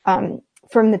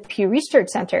from the Pew Research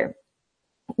Center,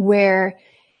 where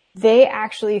they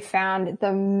actually found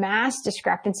the mass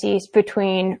discrepancies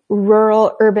between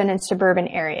rural, urban, and suburban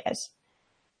areas.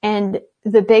 And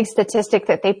the big statistic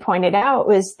that they pointed out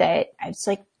was that it's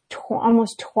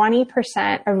almost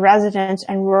 20% of residents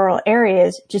in rural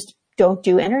areas just don't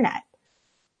do internet.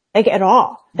 At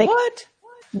all. What?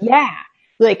 Yeah.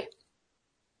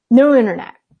 No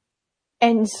internet.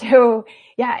 And so,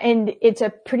 yeah, and it's a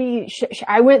pretty,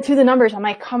 I went through the numbers. I'm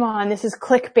like, come on, this is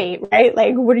clickbait, right?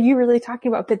 What are you really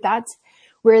talking about? But that's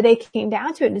where they came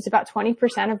down to it. It's about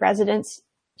 20% of residents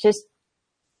just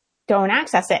don't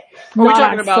access it. Are we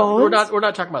talking about phones? We're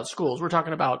not talking about schools. We're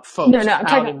talking about folks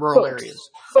out in rural areas.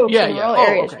 Folks in rural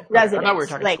areas. Okay. Residents. I thought we were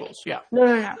talking schools. Yeah.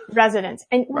 No. Residents.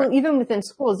 And even within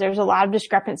schools, there's a lot of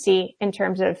discrepancy in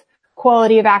terms of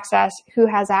quality of access, who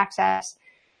has access,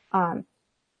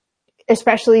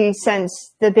 especially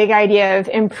since the big idea of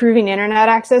improving internet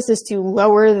access is to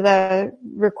lower the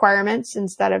requirements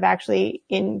instead of actually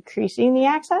increasing the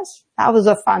access. That was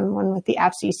a fun one with the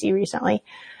FCC recently.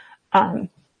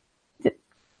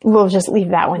 We'll just leave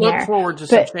that one there. Look forward to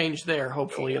some change there,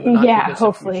 hopefully. In the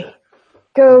hopefully. Future.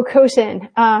 Go COSIN,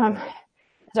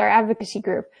 is our advocacy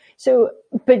group. So,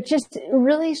 but just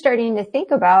really starting to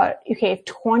think about, okay, if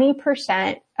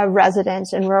 20% of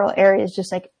residents in rural areas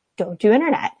just don't do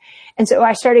internet. And so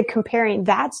I started comparing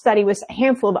that study with a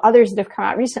handful of others that have come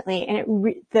out recently, and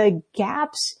the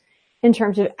gaps in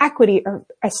terms of equity are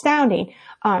astounding.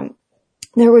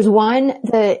 There was one,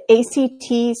 the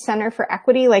ACT Center for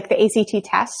Equity, the ACT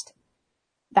test,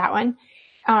 that one.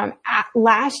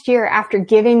 Last year, after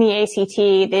giving the ACT,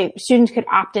 the students could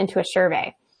opt into a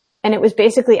survey. And it was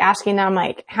basically asking them,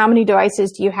 how many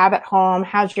devices do you have at home?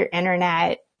 How's your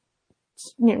internet?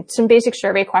 Some basic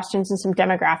survey questions and some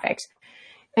demographics.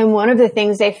 And one of the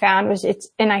things they found was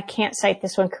and I can't cite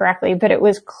this one correctly, but it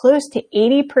was close to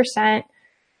 80%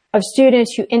 of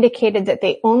students who indicated that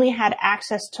they only had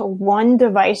access to one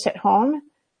device at home.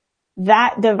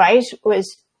 That device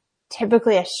was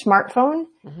typically a smartphone,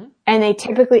 and they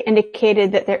typically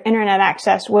indicated that their internet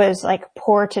access was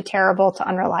poor to terrible to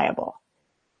unreliable.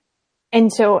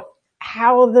 And so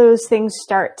how those things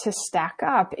start to stack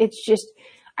up, it's just,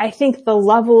 I think the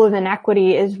level of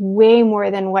inequity is way more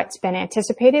than what's been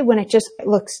anticipated when it just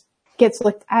gets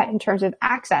looked at in terms of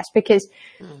access. Because,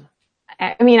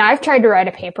 I've tried to write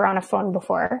a paper on a phone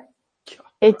before.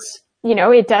 It's,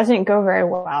 it doesn't go very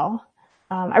well.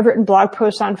 I've written blog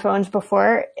posts on phones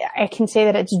before. I can say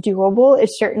that it's doable.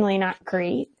 It's certainly not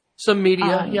great. Some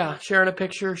media, sharing a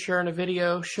picture, sharing a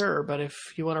video, sure. But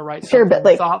if you want to write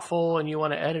something thoughtful and you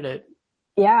want to edit it.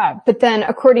 Yeah. But then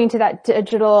according to that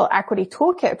digital equity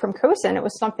toolkit from COSN, it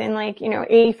was something like,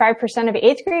 85% of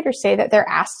eighth graders say that they're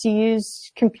asked to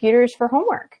use computers for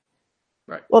homework.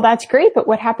 Right. Well, that's great. But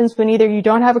what happens when either you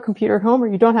don't have a computer at home or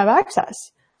you don't have access?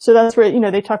 So that's where,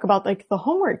 they talk about like the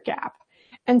homework gap.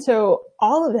 And so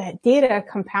all of that data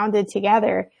compounded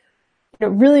together, it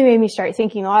really made me start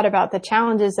thinking a lot about the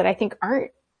challenges that I think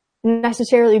aren't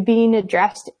necessarily being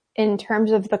addressed in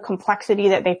terms of the complexity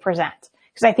that they present.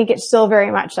 Because I think it's still very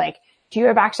much like, do you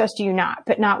have access? Do you not?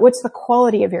 But not what's the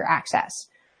quality of your access?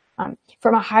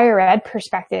 From a higher ed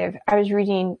perspective, I was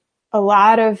reading a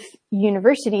lot of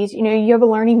universities, you have a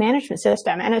learning management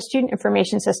system and a student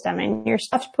information system and your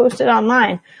stuff's posted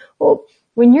online. Well,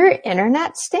 when your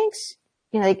internet stinks,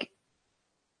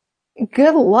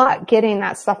 good luck getting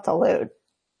that stuff to load.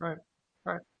 Right.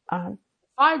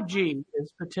 5G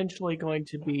is potentially going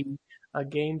to be a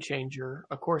game changer.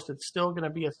 Of course, it's still going to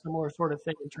be a similar sort of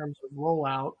thing in terms of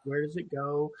rollout. Where does it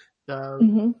go?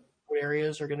 The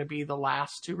areas are going to be the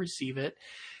last to receive it.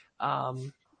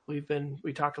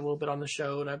 We talked a little bit on the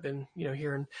show, and I've been,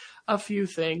 hearing a few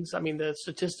things. I mean, the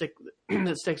statistic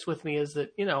that sticks with me is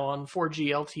that, on 4G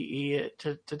LTE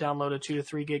to download a 2 to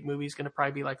 3 gig movie is going to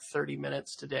probably be like 30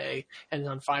 minutes today. And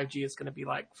on 5G, it's going to be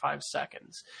like 5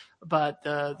 seconds. But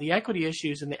the equity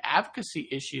issues and the advocacy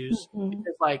issues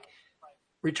is like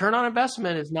return on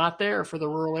investment is not there for the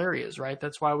rural areas, right?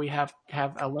 That's why we have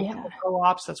electrical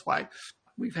co-ops. That's why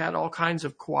we've had all kinds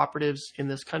of cooperatives in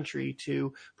this country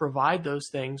to provide those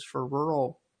things for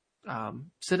rural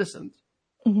citizens,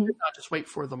 not just wait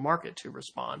for the market to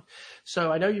respond.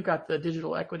 So I know you've got the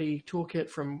digital equity toolkit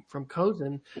from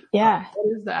COSN. Yeah.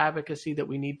 What is the advocacy that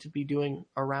we need to be doing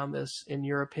around this, in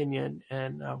your opinion?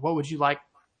 And what would you like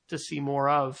to see more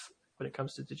of when it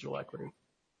comes to digital equity?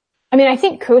 I mean, I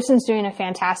think COSN's doing a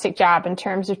fantastic job in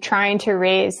terms of trying to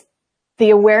raise the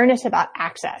awareness about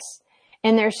access.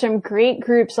 And there's some great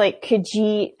groups like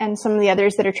Khajiit and some of the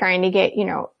others that are trying to get,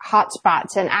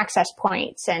 hotspots and access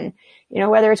points and,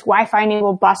 whether it's Wi-Fi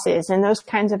enabled buses and those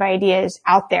kinds of ideas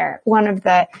out there.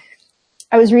 I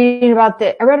read about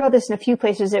this in a few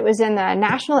places. It was in the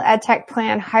National EdTech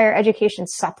Plan Higher Education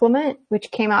Supplement,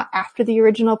 which came out after the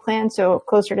original plan, so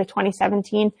closer to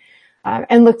 2017,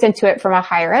 and looked into it from a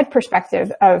higher ed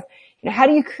perspective of, how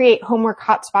do you create homework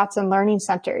hotspots and learning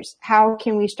centers? How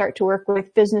can we start to work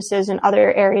with businesses and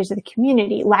other areas of the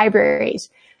community, libraries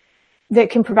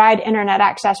that can provide internet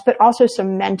access, but also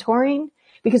some mentoring?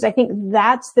 Because I think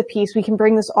that's the piece. We can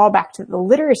bring this all back to the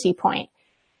literacy point.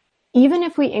 Even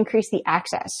if we increase the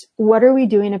access, what are we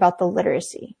doing about the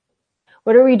literacy?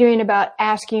 What are we doing about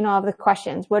asking all of the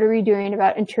questions? What are we doing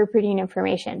about interpreting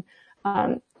information?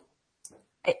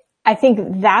 I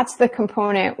think that's the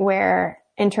component where,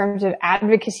 in terms of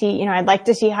advocacy, I'd like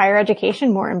to see higher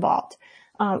education more involved.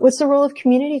 What's the role of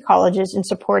community colleges in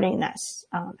supporting this?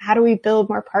 How do we build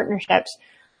more partnerships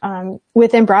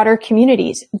within broader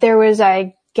communities? There was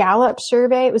a Gallup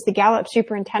survey. It was the Gallup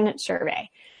Superintendent Survey,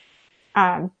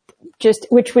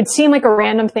 which would seem like a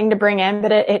random thing to bring in,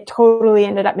 but it totally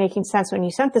ended up making sense when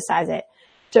you synthesize it.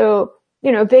 So,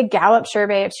 big Gallup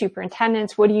survey of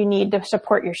superintendents. What do you need to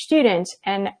support your students?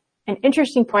 And an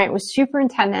interesting point was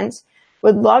superintendents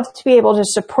would love to be able to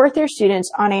support their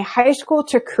students on a high school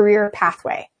to career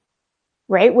pathway,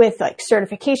 right? With like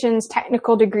certifications,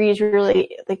 technical degrees,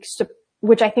 really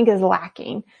which I think is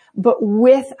lacking, but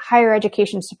with higher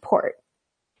education support.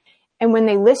 And when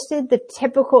they listed the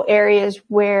typical areas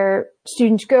where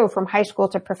students go from high school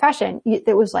to profession,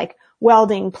 it was like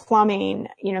welding, plumbing,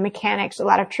 mechanics, a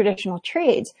lot of traditional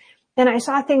trades. And I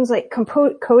saw things like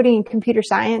coding, computer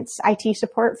science, IT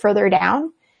support further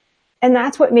down. And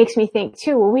that's what makes me think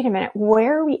too, well, wait a minute,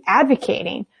 where are we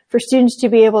advocating for students to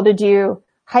be able to do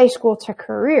high school to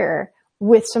career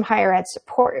with some higher ed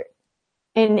support?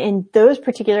 And in those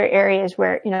particular areas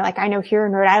where, like I know here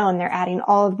in Rhode Island, they're adding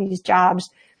all of these jobs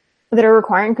that are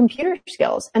requiring computer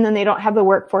skills, and then they don't have the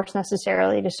workforce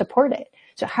necessarily to support it.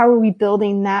 So how are we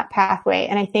building that pathway?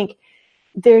 And I think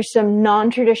there's some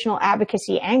non-traditional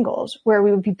advocacy angles where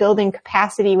we would be building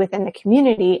capacity within the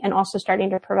community and also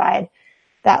starting to provide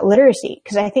that literacy,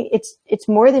 because I think it's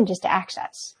more than just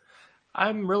access.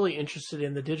 I'm really interested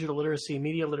in the digital literacy,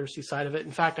 media literacy side of it.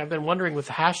 In fact, I've been wondering with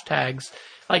hashtags,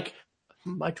 like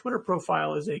my Twitter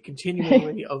profile is a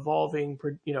continually evolving,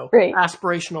 Right.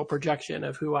 aspirational projection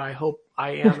of who I hope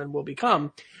I am and will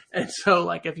become. And so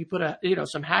like if you put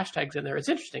some hashtags in there, it's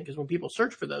interesting because when people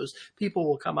search for those, people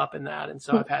will come up in that. And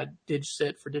so I've had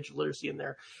DigCit for digital literacy in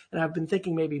there. And I've been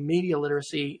thinking maybe media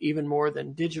literacy even more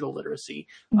than digital literacy,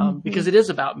 because it is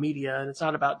about media and it's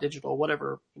not about digital,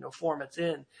 whatever, form it's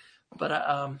in. But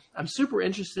I'm super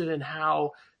interested in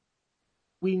how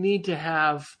we need to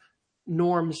have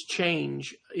norms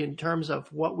change in terms of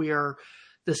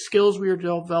the skills we are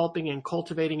developing and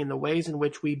cultivating, in the ways in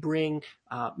which we bring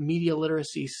media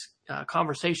literacy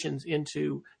conversations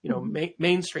into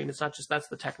mainstream. It's not just that's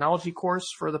the technology course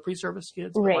for the pre-service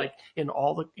kids, but like in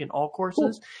all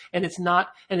courses. And it's not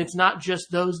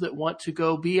just those that want to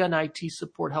go be an IT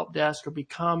support help desk or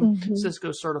become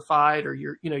Cisco certified, or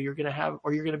you're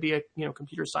going to be a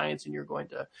computer science and you're going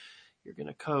to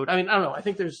code. I mean, I don't know. I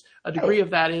think there's a degree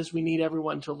of that is we need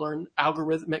everyone to learn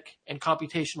algorithmic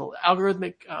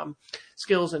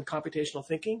skills and computational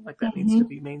thinking. Like that needs to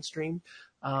be mainstream.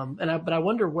 But I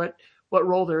wonder what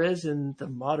role there is in the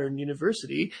modern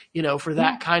university, for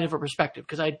that kind of a perspective.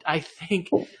 Cause I think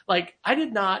like I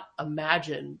did not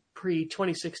imagine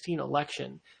pre-2016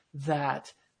 election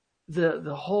that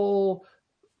the whole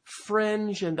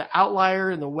fringe and the outlier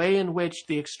and the way in which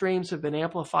the extremes have been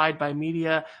amplified by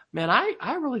media, man,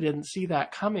 I really didn't see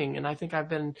that coming. And I think I've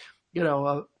been,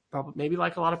 probably maybe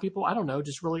like a lot of people, I don't know,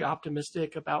 just really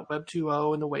optimistic about Web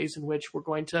 2.0 and the ways in which we're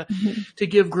going to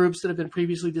give groups that have been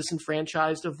previously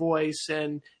disenfranchised a voice,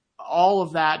 and all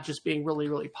of that just being really,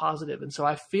 really positive. And so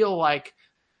I feel like,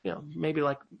 maybe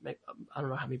I don't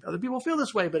know how many other people feel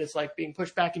this way, but it's like being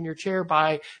pushed back in your chair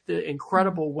by the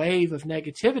incredible wave of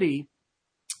negativity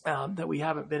that we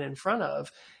haven't been in front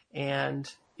of. And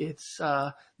it's,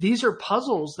 these are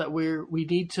puzzles that we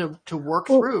need to work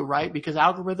through, right? Because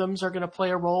algorithms are going to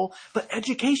play a role, but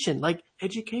education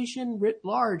writ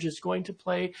large is going to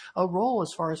play a role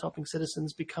as far as helping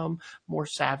citizens become more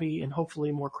savvy and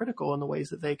hopefully more critical in the ways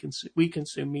that we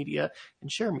consume media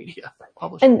and share media,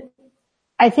 publish. And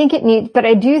I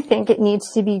do think it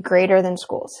needs to be greater than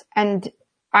schools. And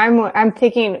I'm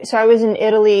thinking, so I was in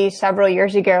Italy several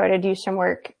years ago to do some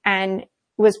work, and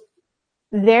was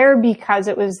there because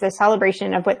it was the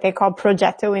celebration of what they call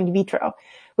Progetto in Vitro,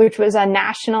 which was a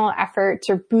national effort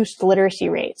to boost literacy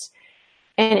rates.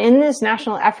 And in this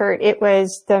national effort, it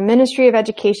was the Ministry of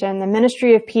Education, the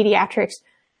Ministry of Pediatrics,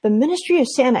 the Ministry of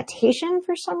Sanitation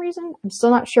for some reason. I'm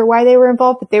still not sure why they were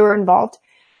involved, but they were involved.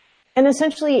 And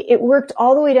essentially it worked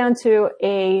all the way down to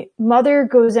a mother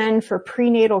goes in for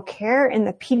prenatal care and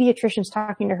the pediatrician's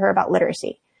talking to her about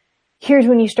literacy. Here's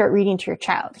when you start reading to your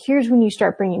child. Here's when you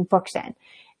start bringing books in.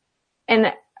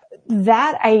 And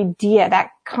that idea,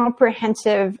 that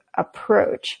comprehensive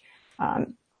approach,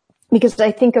 because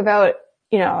I think about,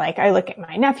 like I look at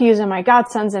my nephews and my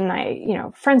godsons and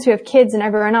my, friends who have kids and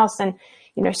everyone else. And,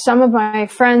 some of my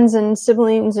friends and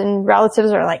siblings and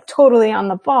relatives are like totally on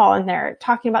the ball, and they're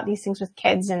talking about these things with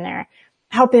kids and they're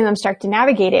helping them start to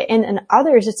navigate it. And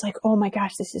others, it's like, oh my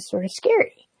gosh, this is sort of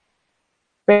scary,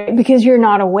 right? Because you're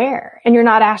not aware and you're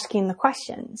not asking the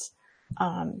questions.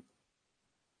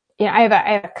 I have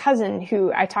a cousin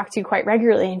who I talk to quite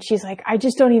regularly, and she's like, I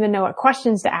just don't even know what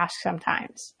questions to ask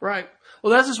sometimes. Right.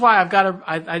 Well, that's just why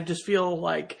I just feel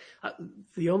like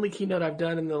the only keynote I've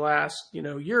done in the last,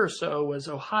 year or so was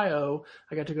Ohio.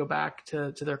 I got to go back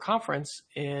to their conference,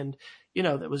 and,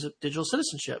 that was a digital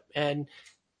citizenship. And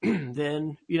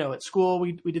then, at school,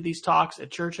 we did these talks.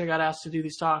 At church, I got asked to do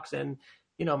these talks, and,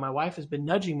 my wife has been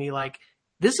nudging me like,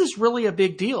 this is really a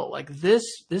big deal. Like this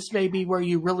may be where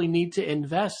you really need to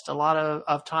invest a lot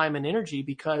of time and energy,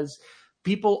 because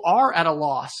people are at a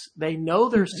loss. They know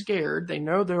they're scared. They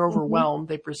know they're overwhelmed.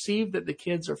 They perceive that the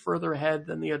kids are further ahead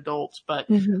than the adults, but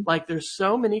like there's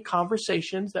so many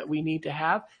conversations that we need to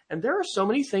have. And there are so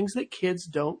many things that kids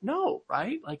don't know,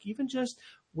 right? Like even just,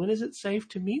 when is it safe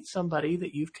to meet somebody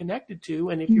that you've connected to?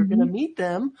 And if you're going to meet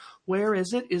them, where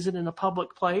is it? Is it in a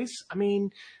public place? I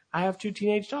mean, I have 2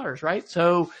 teenage daughters, right?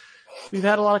 So we've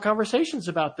had a lot of conversations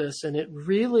about this, and it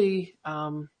really,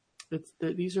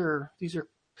 these are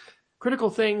critical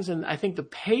things. And I think the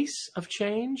pace of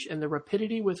change and the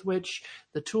rapidity with which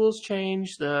the tools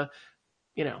change,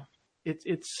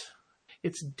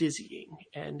 it's dizzying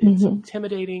and it's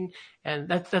intimidating. And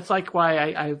that's like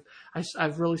why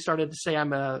I've really started to say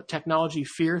I'm a technology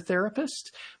fear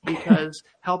therapist, because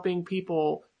helping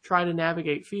people try to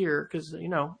navigate fear. Cause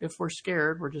if we're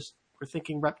scared, we're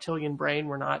thinking reptilian brain.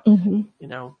 We're not, being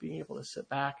able to sit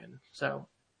back. And so,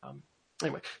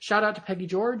 Anyway, shout out to Peggy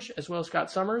George as well as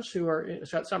Scott Summer,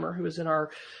 who is in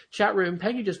our chat room.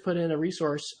 Peggy just put in a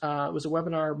resource. It was a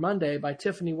webinar Monday by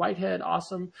Tiffany Whitehead,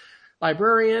 awesome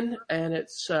librarian, and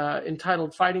it's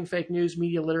entitled Fighting Fake News,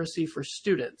 Media Literacy for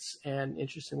Students. And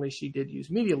interestingly, she did use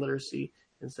media literacy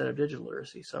instead of digital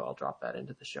literacy. So I'll drop that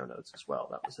into the show notes as well.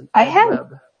 That was an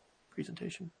EdWeb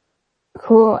presentation.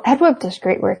 Cool. EdWeb does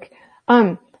great work.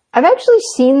 I've actually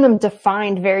seen them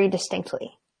defined very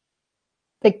distinctly.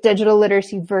 Like digital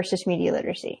literacy versus media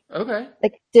literacy. Okay.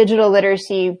 Like digital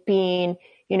literacy being,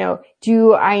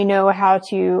 do I know how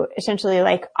to essentially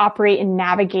like operate and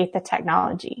navigate the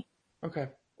technology? Okay.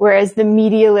 Whereas the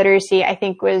media literacy, I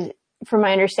think was, from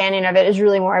my understanding of it, is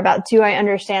really more about, do I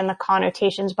understand the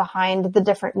connotations behind the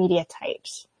different media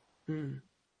types?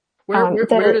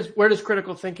 Where does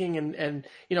critical thinking and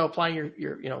applying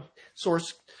your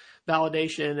source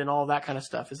validation and all that kind of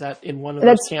stuff, is that in one of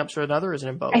those camps or another, or is it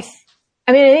in both?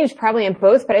 I think it's probably in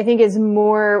both, but I think it's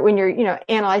more when you're,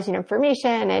 analyzing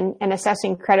information and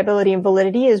assessing credibility and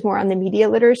validity is more on the media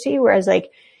literacy, whereas like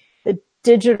the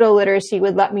digital literacy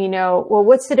would let me know, well,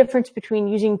 what's the difference between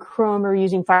using Chrome or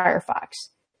using Firefox?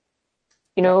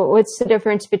 What's the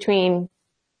difference between,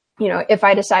 if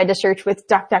I decide to search with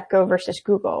DuckDuckGo versus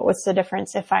Google? What's the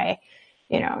difference if I,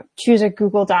 choose a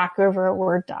Google Doc over a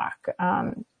Word doc?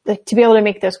 To be able to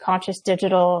make those conscious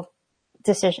digital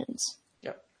decisions.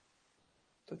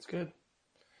 That's good.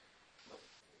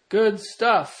 Good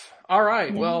stuff. All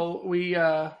right. Yeah. Well, we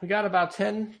got about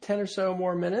 10 or so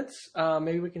more minutes.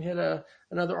 Maybe we can hit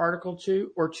another article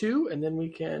or two, and then we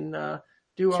can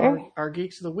do our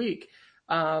Geeks of the Week.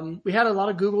 We had a lot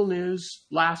of Google news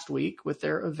last week with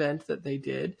their event that they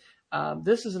did.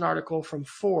 This is an article from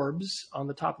Forbes on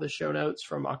the top of the show notes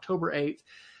from October 8th.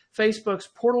 Facebook's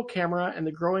portal camera and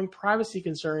the growing privacy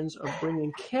concerns of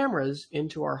bringing cameras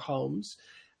into our homes.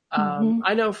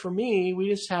 I know for me, we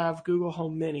just have Google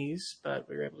Home Minis, but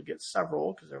we were able to get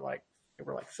several because they were like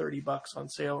 $30 on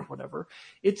sale or whatever.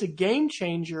 It's a game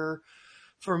changer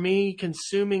for me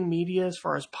consuming media as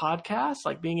far as podcasts,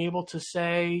 like being able to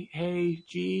say, hey,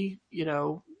 G,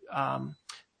 and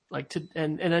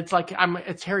it's like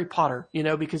it's Harry Potter,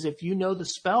 because if you know the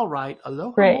spell right,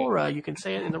 Alohomora, you can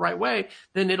say it in the right way,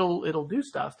 then it'll do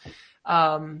stuff.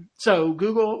 So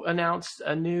Google announced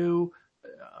a new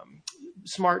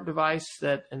smart device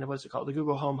and what's it called? The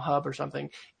Google Home Hub or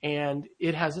something. And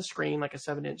it has a screen, like a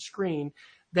 7-inch screen.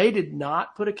 They did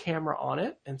not put a camera on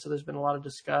it. And so there's been a lot of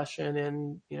discussion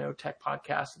in, tech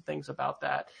podcasts and things about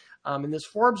that. In this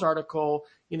Forbes article,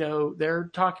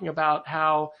 they're talking about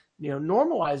how,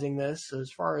 normalizing this as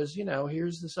far as,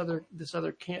 here's this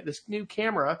new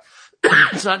camera.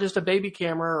 It's not just a baby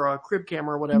camera or a crib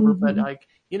camera or whatever, but like,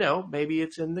 maybe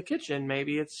it's in the kitchen,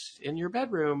 maybe it's in your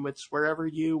bedroom, it's wherever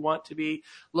you want to be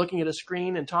looking at a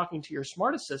screen and talking to your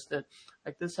smart assistant.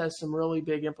 Like this has some really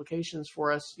big implications for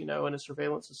us, in a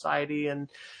surveillance society and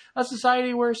a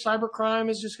society where cybercrime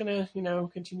is just going to,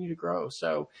 continue to grow.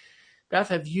 So Beth,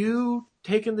 have you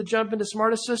taken the jump into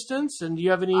smart assistants, and do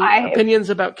you have any opinions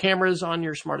about cameras on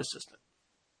your smart assistant?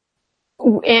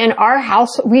 In our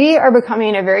house, we are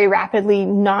becoming a very rapidly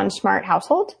non-smart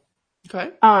household.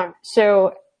 Okay.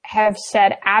 So have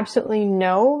said absolutely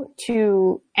no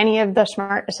to any of the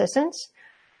smart assistants.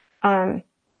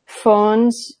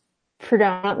 Phones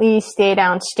predominantly stay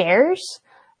downstairs.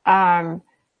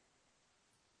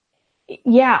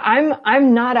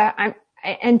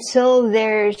 Until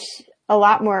there's a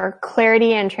lot more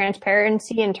clarity and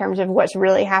transparency in terms of what's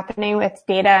really happening with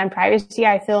data and privacy,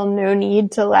 I feel no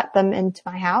need to let them into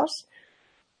my house.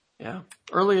 Yeah.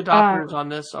 Early adopters on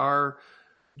this are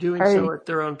doing so at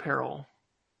their own peril.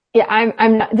 Yeah,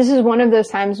 I'm not, this is one of those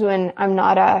times when I'm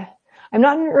not an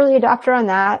early adopter on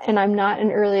that, and I'm not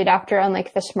an early adopter on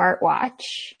like the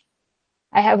smartwatch.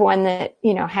 I have one that,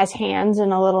 has hands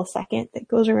and a little second that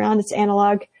goes around. It's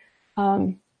analog.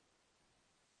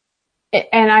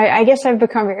 And I guess I've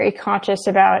become very conscious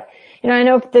about, I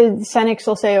know the cynics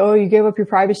will say, oh, you gave up your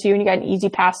privacy when you got an easy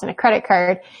pass and a credit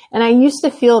card. And I used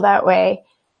to feel that way.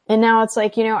 And now it's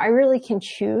like, I really can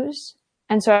choose.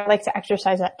 And so I like to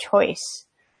exercise that choice.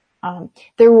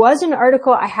 There was an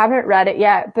article, I haven't read it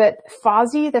yet, but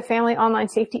FOSI, the Family Online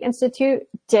Safety Institute,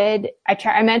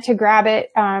 I meant to grab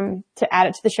it, to add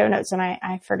it to the show notes, and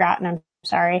I forgot, and I'm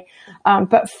sorry.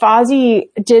 But FOSI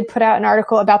did put out an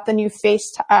article about the new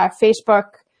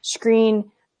Facebook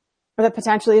screen that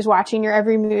potentially is watching your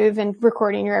every move and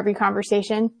recording your every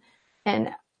conversation.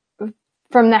 And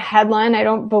from the headline, I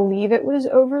don't believe it was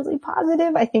overly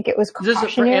positive. I think it was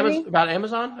cautionary. Is this about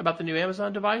Amazon? About the new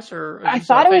Amazon device? Or I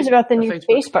thought it was about the new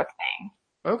Facebook thing.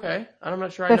 Okay. I'm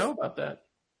not sure I know about that.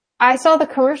 I saw the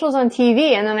commercials on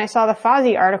TV and then I saw the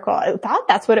Fozzie article. I thought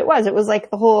that's what it was. It was like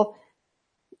the whole,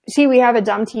 see, we have a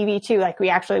dumb TV too. Like we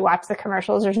actually watch the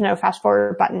commercials. There's no fast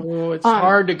forward button. Oh, it's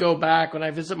hard to go back. When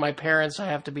I visit my parents, I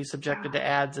have to be subjected to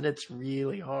ads and it's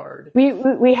really hard.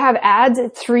 We have ads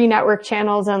at 3 network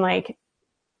channels and like,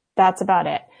 that's about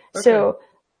it. Okay. So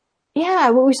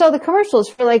yeah, well, we saw the commercials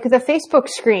for like the Facebook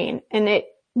screen and it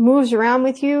moves around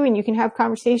with you and you can have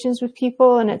conversations with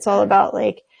people and it's all about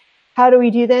like, how do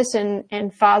we do this? And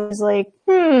Foz is like,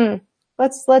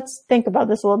 let's think about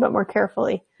this a little bit more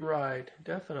carefully. Right.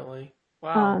 Definitely.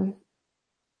 Wow.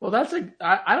 Well,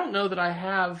 I don't know that I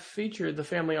have featured the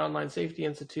Family Online Safety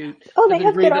Institute to the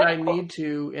degree that I need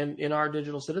to in our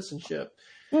digital citizenship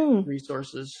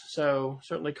resources. So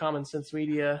certainly Common Sense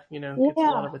Media, gets a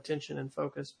lot of attention and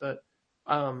focus, but,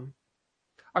 do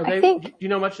you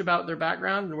know much about their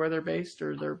background and where they're based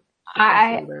or their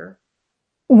there?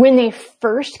 When they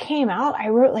first came out, I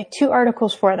wrote like 2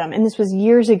 articles for them. And this was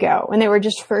years ago when they were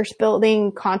just first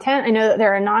building content. I know that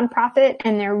they're a nonprofit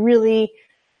and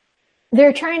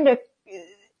they're trying to,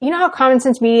 how Common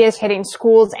Sense Media is hitting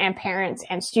schools and parents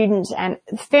and students, and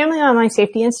the Family Online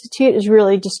Safety Institute is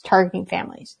really just targeting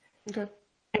families. Okay.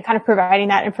 And kind of providing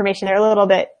that information. They're a little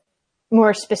bit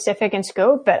more specific in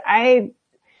scope, but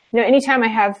anytime I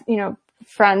have,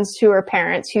 friends who are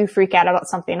parents who freak out about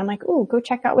something, I'm like, ooh, go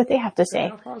check out what they have to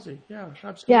say. Yeah,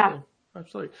 absolutely. Yeah.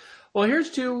 Absolutely. Well,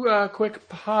 here's 2 quick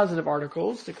positive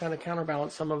articles to kind of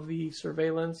counterbalance some of the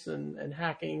surveillance and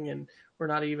hacking, and we're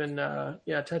not even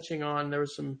touching on. There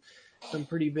was some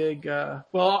pretty big. I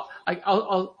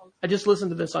just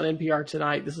listened to this on NPR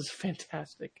tonight. This is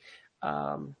fantastic.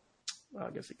 I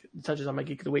guess it touches on my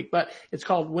Geek of the Week, but it's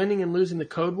called Winning and Losing the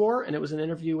Code War. And it was an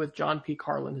interview with John P.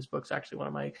 Carlin. His book's actually one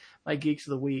of my Geeks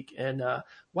of the Week. And,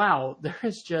 wow,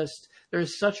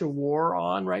 there's such a war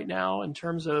on right now in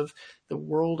terms of the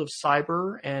world of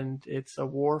cyber. And it's a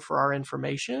war for our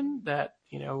information that,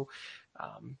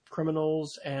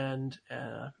 criminals and,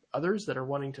 others that are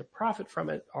wanting to profit from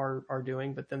it are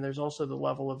doing. But then there's also the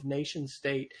level of nation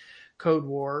state code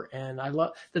war. And I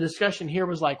love the discussion here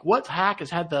was like, what hack has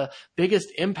had the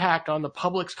biggest impact on the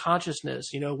public's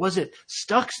consciousness? Was it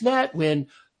Stuxnet when,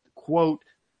 quote,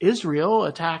 Israel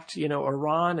attacked,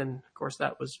 Iran? And of course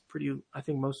that was I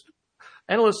think most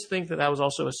analysts think that was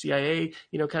also a CIA,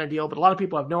 kind of deal, but a lot of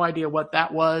people have no idea what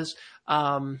that was.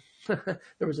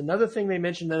 There was another thing they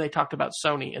mentioned. Then they talked about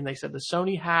Sony, and they said the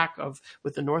Sony hack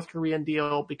with the North Korean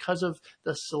deal, because of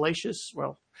the salacious,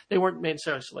 well, they weren't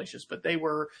necessarily salacious, but they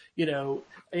were,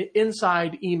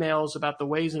 inside emails about the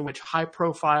ways in which high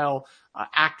profile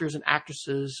actors and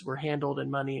actresses were handled and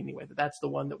money anyway. That's the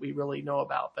one that we really know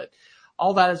about. But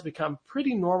all that has become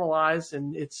pretty normalized,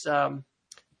 and it's a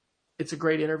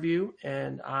great interview,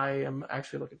 and I am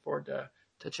actually looking forward to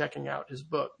checking out his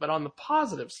book. But on the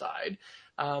positive side,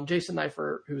 Jason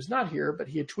Neiffer, who's not here, but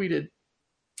he had tweeted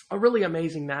a really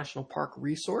amazing national park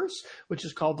resource, which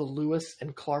is called the Lewis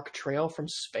and Clark Trail from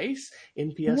Space,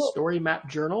 NPS Story Map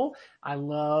Journal. I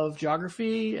love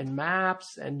geography and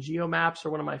maps, and geomaps are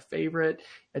one of my favorite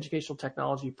educational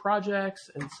technology projects.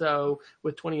 And so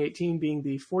with 2018 being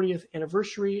the 40th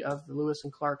anniversary of the Lewis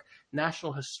and Clark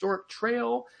National Historic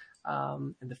Trail,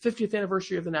 and the 50th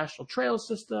anniversary of the National Trail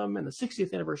System and the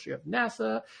 60th anniversary of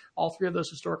NASA. All 3 of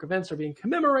those historic events are being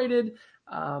commemorated.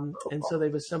 And so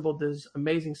they've assembled these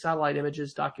amazing satellite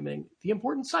images documenting the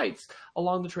important sites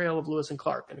along the trail of Lewis and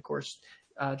Clark. And of course,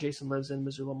 Jason lives in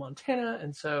Missoula, Montana.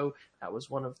 And so that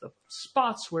was one of the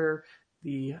spots where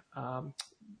the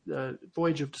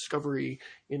Voyage of Discovery,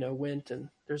 went, and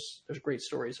there's great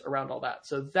stories around all that.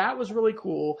 So that was really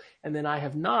cool. And then I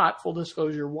have not, full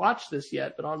disclosure, watched this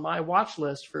yet, but on my watch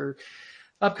list for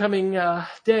upcoming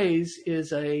days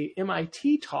is a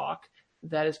MIT talk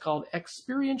that is called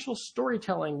Experiential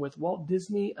Storytelling with Walt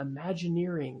Disney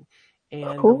Imagineering,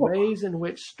 and the ways in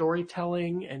which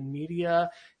storytelling and media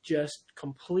just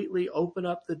completely open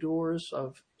up the doors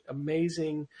of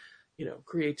amazing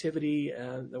creativity,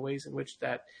 and the ways in which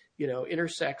that,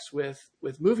 intersects with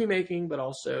movie making, but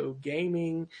also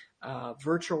gaming,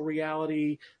 virtual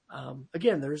reality.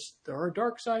 Again, there are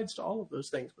dark sides to all of those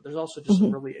things, but there's also just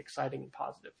some really exciting and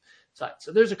positive sides.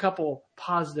 So there's a couple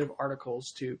positive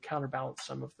articles to counterbalance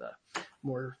some of the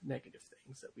more negative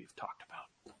things that we've talked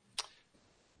about.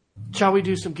 Shall we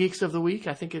do some Geeks of the Week?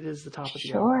 I think it is the top of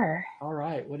the hour. Sure. All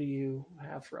right. What do you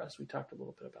have for us? We talked a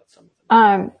little bit about some of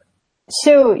them.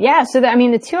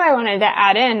 The 2 I wanted to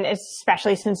add in,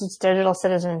 especially since it's Digital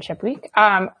Citizenship Week.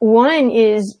 One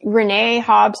is Renee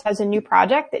Hobbs has a new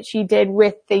project that she did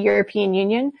with the European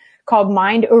Union called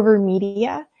Mind Over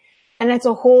Media. And it's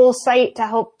a whole site to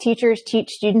help teachers teach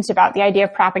students about the idea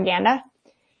of propaganda.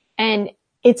 And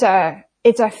it's a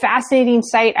fascinating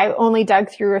site. I only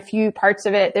dug through a few parts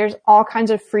of it. There's all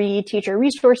kinds of free teacher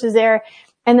resources there.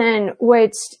 And then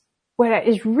what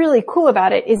is really cool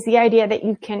about it is the idea that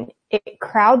it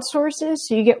crowdsources,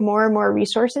 so you get more and more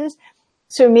resources.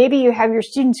 So maybe you have your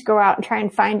students go out and try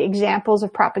and find examples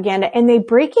of propaganda, and they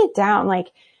break it down. Like,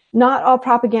 not all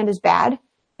propaganda is bad.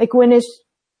 Like, when is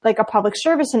like a public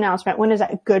service announcement, when is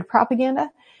that good propaganda?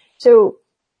 So,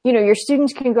 your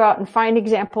students can go out and find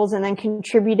examples and then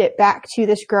contribute it back to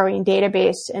this growing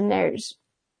database. And there's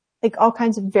like all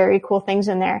kinds of very cool things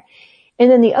in there.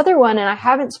 And then the other one, and I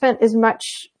haven't spent as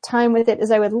much time with it as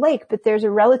I would like, but there's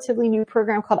a relatively new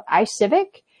program called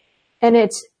iCivic, and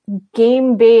it's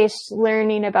game-based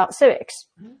learning about civics.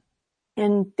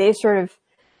 And they sort of,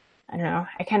 I don't know,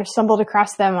 I kind of stumbled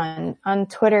across them on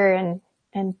Twitter, and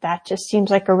that just seems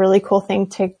like a really cool thing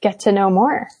to get to know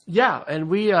more. Yeah, and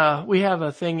we have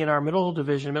a thing in our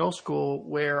middle school,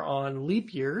 where on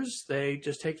leap years they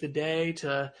just take the day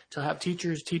to have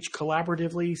teachers teach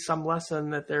collaboratively some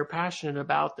lesson that they're passionate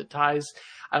about that ties.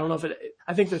 I don't know if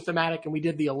I think they're thematic, and we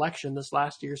did the election this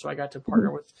last year, so I got to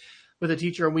partner with a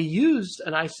teacher, and we used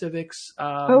an iCivics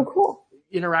cool.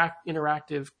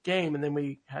 interactive game, and then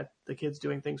we had the kids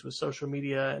doing things with social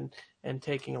media and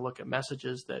taking a look at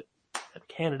messages that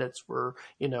candidates were,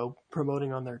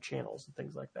 promoting on their channels and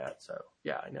things like that. So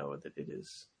yeah, I know that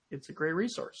it's a great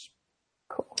resource.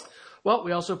 Cool. Well,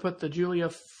 we also put the Julia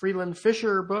Freeland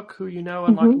Fisher book, who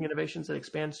Unlocking Innovations That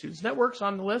Expand Students' Networks,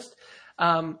 on the list.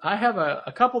 I have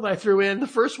a couple that I threw in. The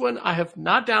first one I have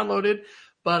not downloaded,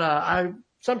 but I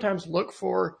sometimes look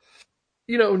for,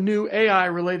 new AI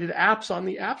related apps on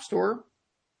the App Store.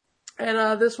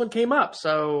 And this one came up.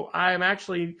 So I'm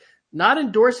actually not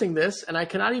endorsing this, and I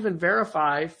cannot even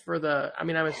verify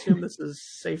I assume this is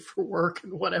safe for work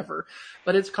and whatever,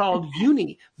 but it's called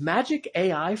Uni, Magic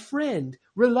AI Friend.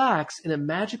 Relax in a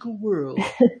magical world.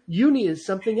 Uni is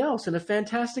something else in a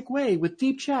fantastic way, with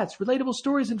deep chats, relatable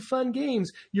stories, and fun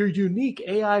games. Your unique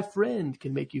AI friend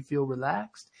can make you feel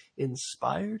relaxed,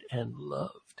 inspired, and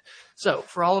loved. So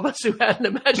for all of us who had an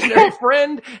imaginary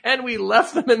friend and we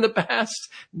left them in the past,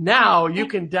 now you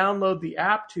can download the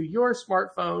app to your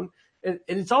smartphone. And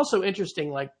it's also interesting,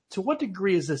 like, to what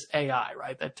degree is this AI,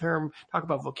 right? That term, talk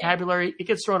about vocabulary, it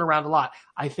gets thrown around a lot.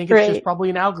 I think it's just probably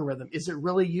an algorithm. Is it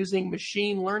really using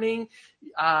machine learning?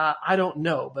 I don't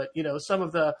know. But, some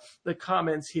of the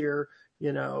comments here,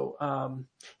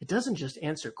 it doesn't just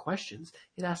answer questions.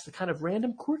 It asks the kind of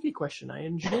random quirky question I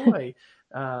enjoy.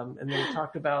 And then it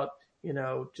talked about,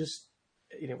 just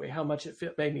anyway, how much it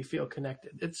made me feel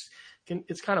connected.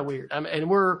 It's kind of weird. And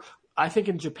I think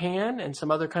in Japan and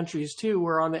some other countries too,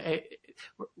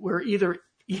 we're either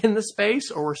in the space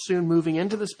or we're soon moving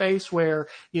into the space where,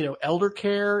 elder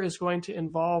care is going to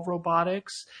involve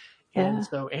robotics. Yeah. And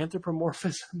so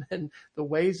anthropomorphism and the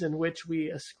ways in which we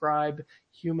ascribe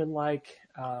human-like,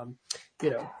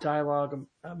 dialogue,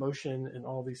 emotion, and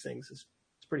all these things is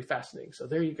pretty fascinating. So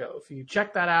there you go. If you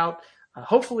check that out,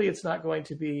 hopefully it's not going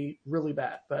to be really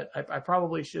bad, but I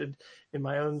probably should, in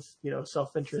my own,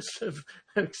 self-interest, have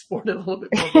explored it a little bit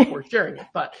more before sharing it.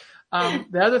 But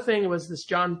the other thing was this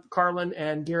John Carlin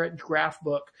and Garrett Graff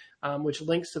book, which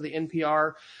links to the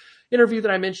NPR interview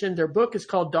that I mentioned. Their book is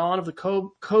called Dawn of the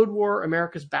Code War,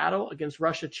 America's Battle Against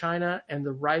Russia, China, and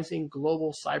the Rising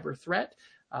Global Cyber Threat.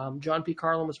 John P.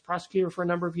 Carlin was a prosecutor for a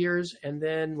number of years and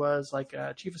then was like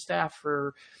chief of staff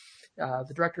for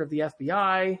the director of the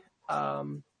FBI.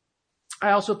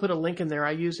 I also put a link in there.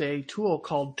 I use a tool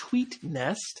called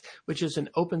TweetNest, which is an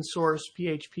open source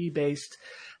PHP based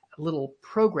little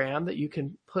program that you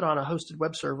can put on a hosted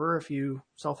web server if you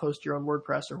self-host your own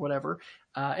WordPress or whatever.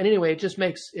 And anyway, it just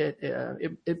makes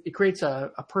it creates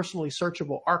a personally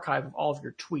searchable archive of all of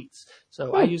your tweets.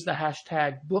 So I use the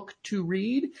hashtag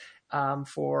book2read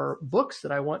for books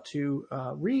that I want to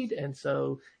read. And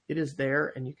so it is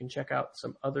there, and you can check out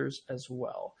some others as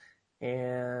well.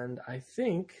 And I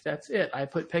think that's it. I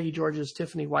put Peggy George's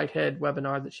Tiffany Whitehead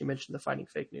webinar that she mentioned, the Fighting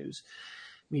Fake News,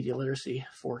 Media Literacy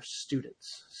for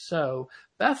Students. So,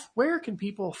 Beth, where can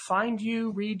people find you,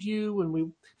 read you,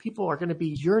 when people are going to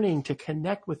be yearning to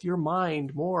connect with your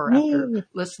mind more after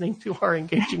listening to our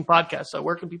engaging podcast? So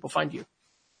where can people find you?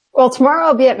 Well, tomorrow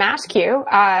I'll be at MassQ,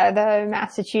 the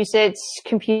Massachusetts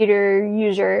Computer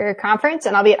User Conference,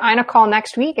 and I'll be at INACOL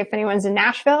next week if anyone's in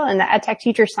Nashville, and the EdTech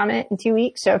Teacher Summit in 2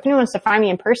 weeks. So if anyone wants to find me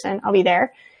in person, I'll be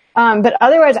there. But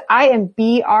otherwise, I am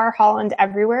BR Holland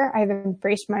everywhere. I've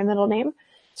embraced my middle name.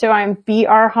 So I'm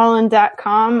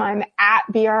brholland.com. I'm at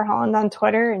BR Holland on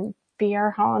Twitter and BR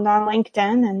Holland on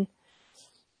LinkedIn. And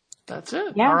that's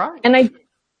it. Yeah. All right. And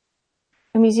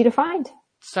I'm easy to find.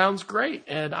 Sounds great.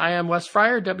 And I am Wes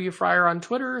Fryer, W. Fryer on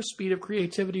Twitter,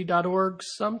 speedofcreativity.org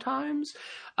sometimes.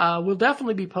 We'll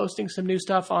definitely be posting some new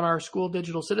stuff on our school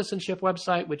digital citizenship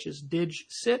website, which is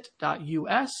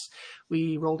digcit.us.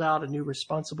 We rolled out a new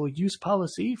responsible use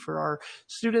policy for our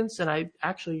students, and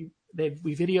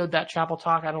we videoed that Chapel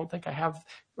Talk. I don't think I have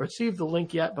received the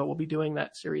link yet, but we'll be doing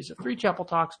that series of 3 Chapel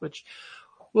Talks, which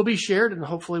will be shared and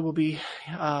hopefully will be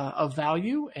of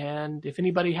value. And if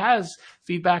anybody has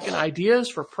feedback and ideas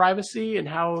for privacy and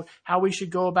how we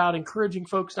should go about encouraging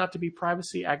folks not to be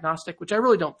privacy agnostic, which I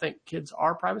really don't think kids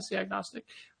are privacy agnostic.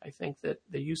 I think that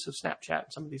the use of Snapchat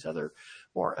and some of these other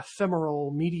more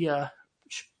ephemeral media,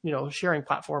 sharing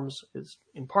platforms is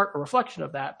in part a reflection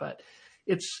of that, but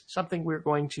it's something we're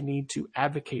going to need to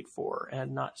advocate for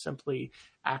and not simply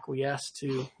acquiesce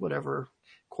to whatever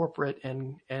corporate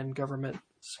and government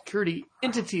security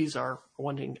entities are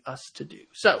wanting us to do.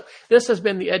 So this has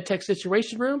been the EdTech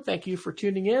Situation Room. Thank you for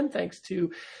tuning in. Thanks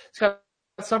to Scott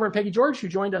Summer and Peggy George who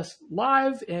joined us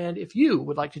live. And if you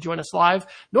would like to join us live,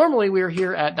 normally we are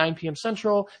here at 9 p.m.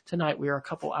 Central. Tonight we are a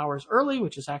couple hours early,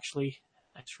 which is actually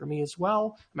nice for me as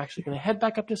well. I'm actually going to head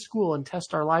back up to school and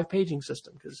test our live paging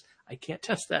system because I can't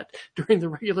test that during the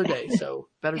regular day. So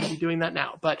better to be doing that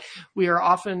now. But we are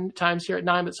oftentimes here at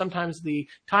 9, but sometimes the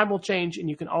time will change, and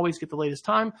you can always get the latest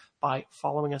time by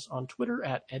following us on Twitter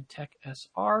at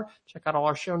EdTechSR. Check out all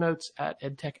our show notes at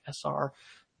edtechsr.com,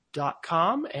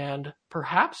 and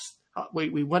perhaps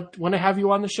we want to have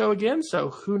you on the show again. So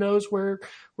who knows where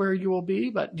you will be,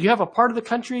 but do you have a part of the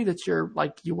country that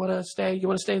you want to stay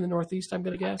in the Northeast, I'm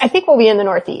going to guess? I think we'll be in the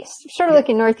Northeast, sort of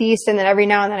looking Northeast. And then every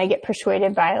now and then I get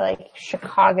persuaded by like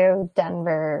Chicago,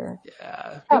 Denver.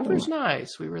 Yeah. Denver's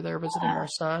nice. We were there visiting our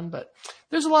son, but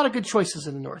there's a lot of good choices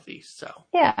in the Northeast. So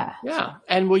yeah.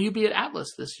 And will you be at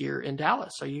Atlas this year in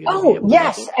Dallas? Are you?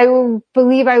 Yes, I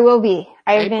believe I will be.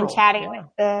 I've been chatting with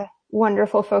the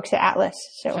wonderful folks at Atlas.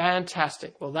 So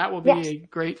fantastic. Well, that will be a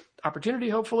great opportunity,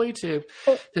 hopefully, to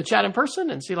chat in person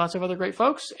and see lots of other great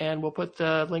folks. And we'll put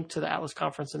the link to the Atlas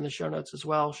conference in the show notes as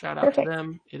well. Shout out to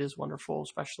them. It is wonderful,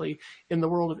 especially in the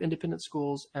world of independent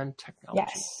schools and technology.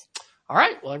 Yes. All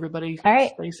right. Well, everybody,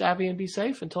 stay savvy and be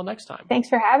safe. Until next time. Thanks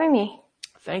for having me.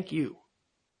 Thank you.